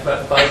fact,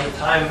 but by the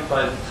time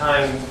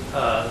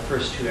the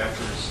first two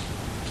emperors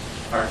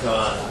are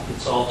gone,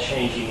 it's all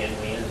changing, and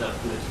we end up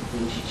with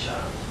Winchi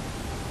Chan.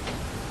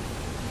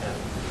 And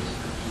it was a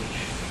complete.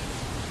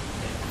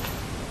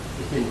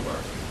 It didn't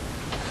work.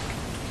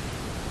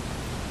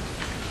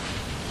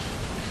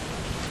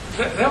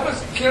 That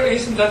was here.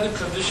 Isn't that the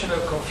tradition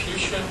of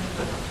Confucian?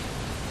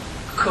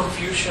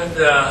 Confucian,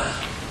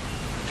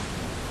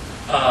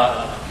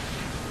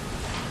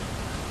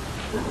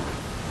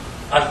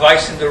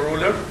 advising the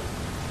ruler.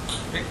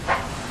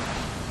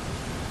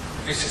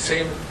 It's the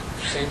same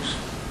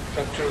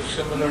structure,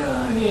 similar.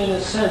 Yeah, I mean, in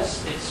a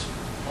sense, it's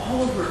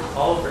all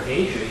over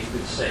Asia. You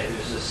could say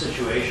there's a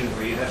situation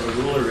where you have a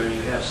ruler and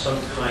you have some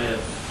kind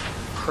of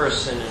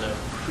person in a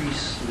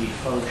priestly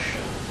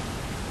function.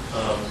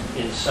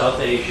 In South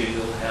Asia,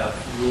 you'll have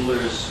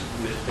rulers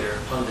with their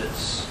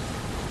pundits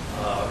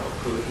or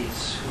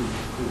purohits who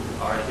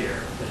are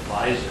their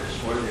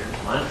advisors or their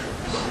mantras.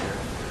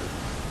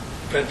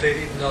 But they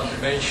did not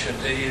mention.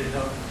 They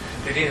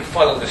didn't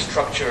follow the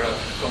structure of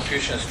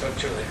Confucian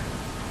structure there.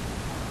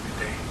 Did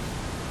they?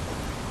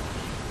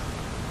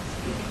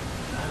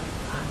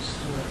 I'm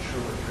still not sure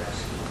what you're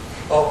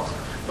asking. Oh,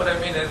 but I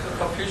mean,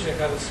 Confucian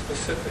has a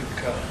specific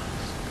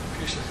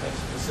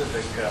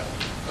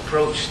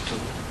approach to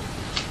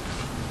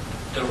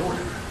the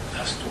ruler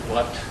as to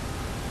what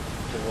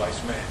the wise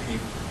man,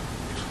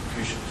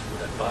 Confucius,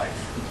 would advise.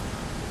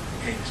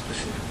 He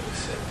specifically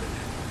said that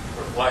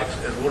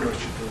a ruler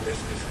should do this,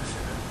 and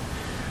that.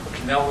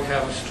 Okay, now we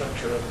have a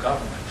structure of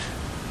government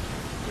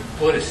with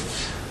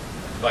Buddhists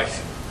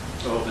advising.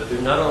 Oh, but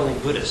they're not only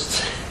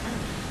Buddhists.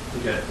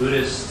 You've got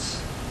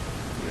Buddhists,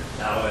 you have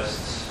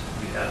Taoists,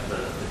 you have the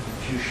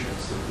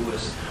Confucians, the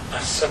Buddhists. A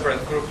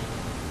separate group.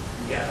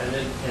 Yeah,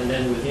 and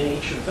then within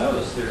each of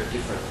those, there are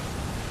different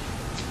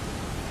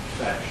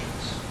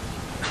factions,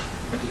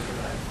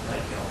 different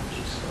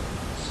ideologies going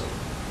on. So,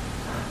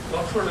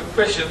 One further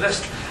question.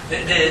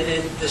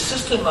 The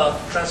system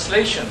of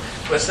translation,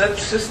 was that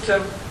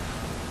system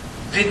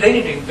They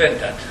didn't invent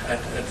that at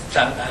the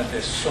time, I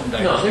assume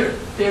that. No, they're-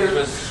 It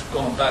was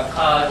going back.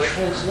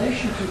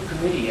 Translation through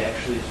committee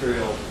actually is very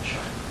old in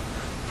China.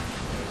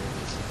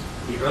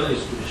 The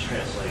earliest Buddhist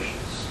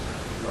translations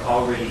were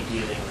already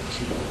dealing with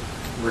people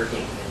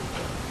working in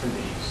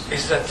committees.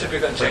 Is that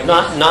typical But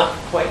Chinese? not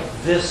quite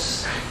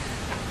this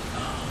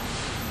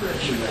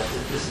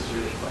method. This is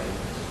really quite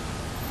amazing.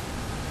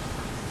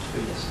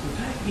 But yes, in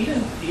fact,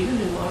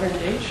 even in modern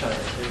day China,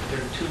 there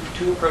are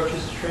two approaches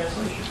to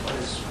translation.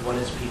 One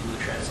is people who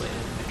translate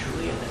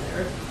individually, and then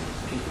there are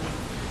people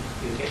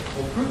you get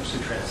whole groups who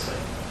translate.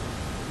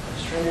 I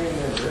was trying to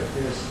remember.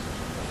 There's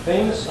a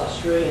famous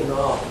Australian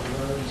novel,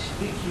 one of these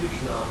big, huge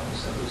novels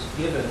that was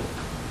given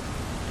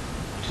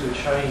to a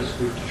Chinese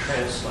group to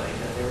translate,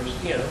 and there was,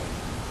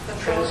 The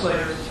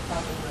translators. Thornbirds,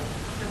 probably.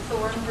 The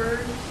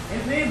Thornbirds?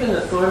 It may have been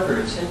the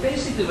Thornbirds, and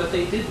basically what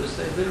they did was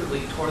they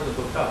literally tore the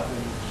book up.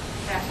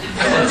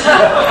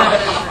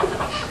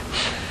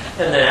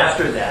 And then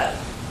after that,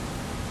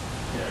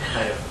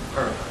 kind of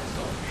harmonized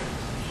all the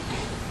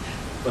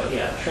translations. But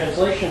yeah,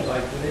 translation by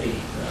committee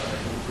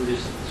in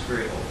Buddhism is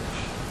very old.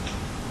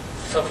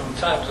 So from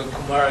times of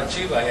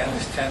Kumarajiva, I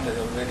understand that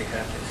they already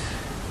had this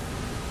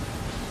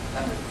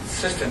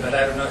system, but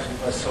I don't know if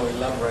it was so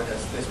elaborate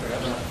as this,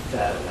 perhaps. Not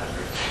that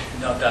elaborate.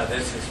 Not that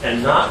this is.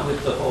 And not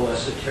with the whole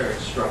esoteric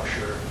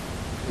structure,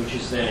 which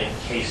is then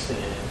encased in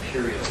an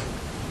imperial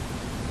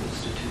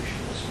institution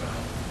as well.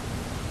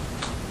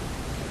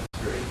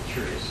 Very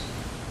curious.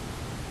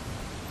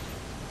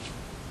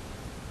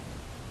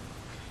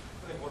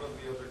 I think one of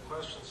the other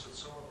questions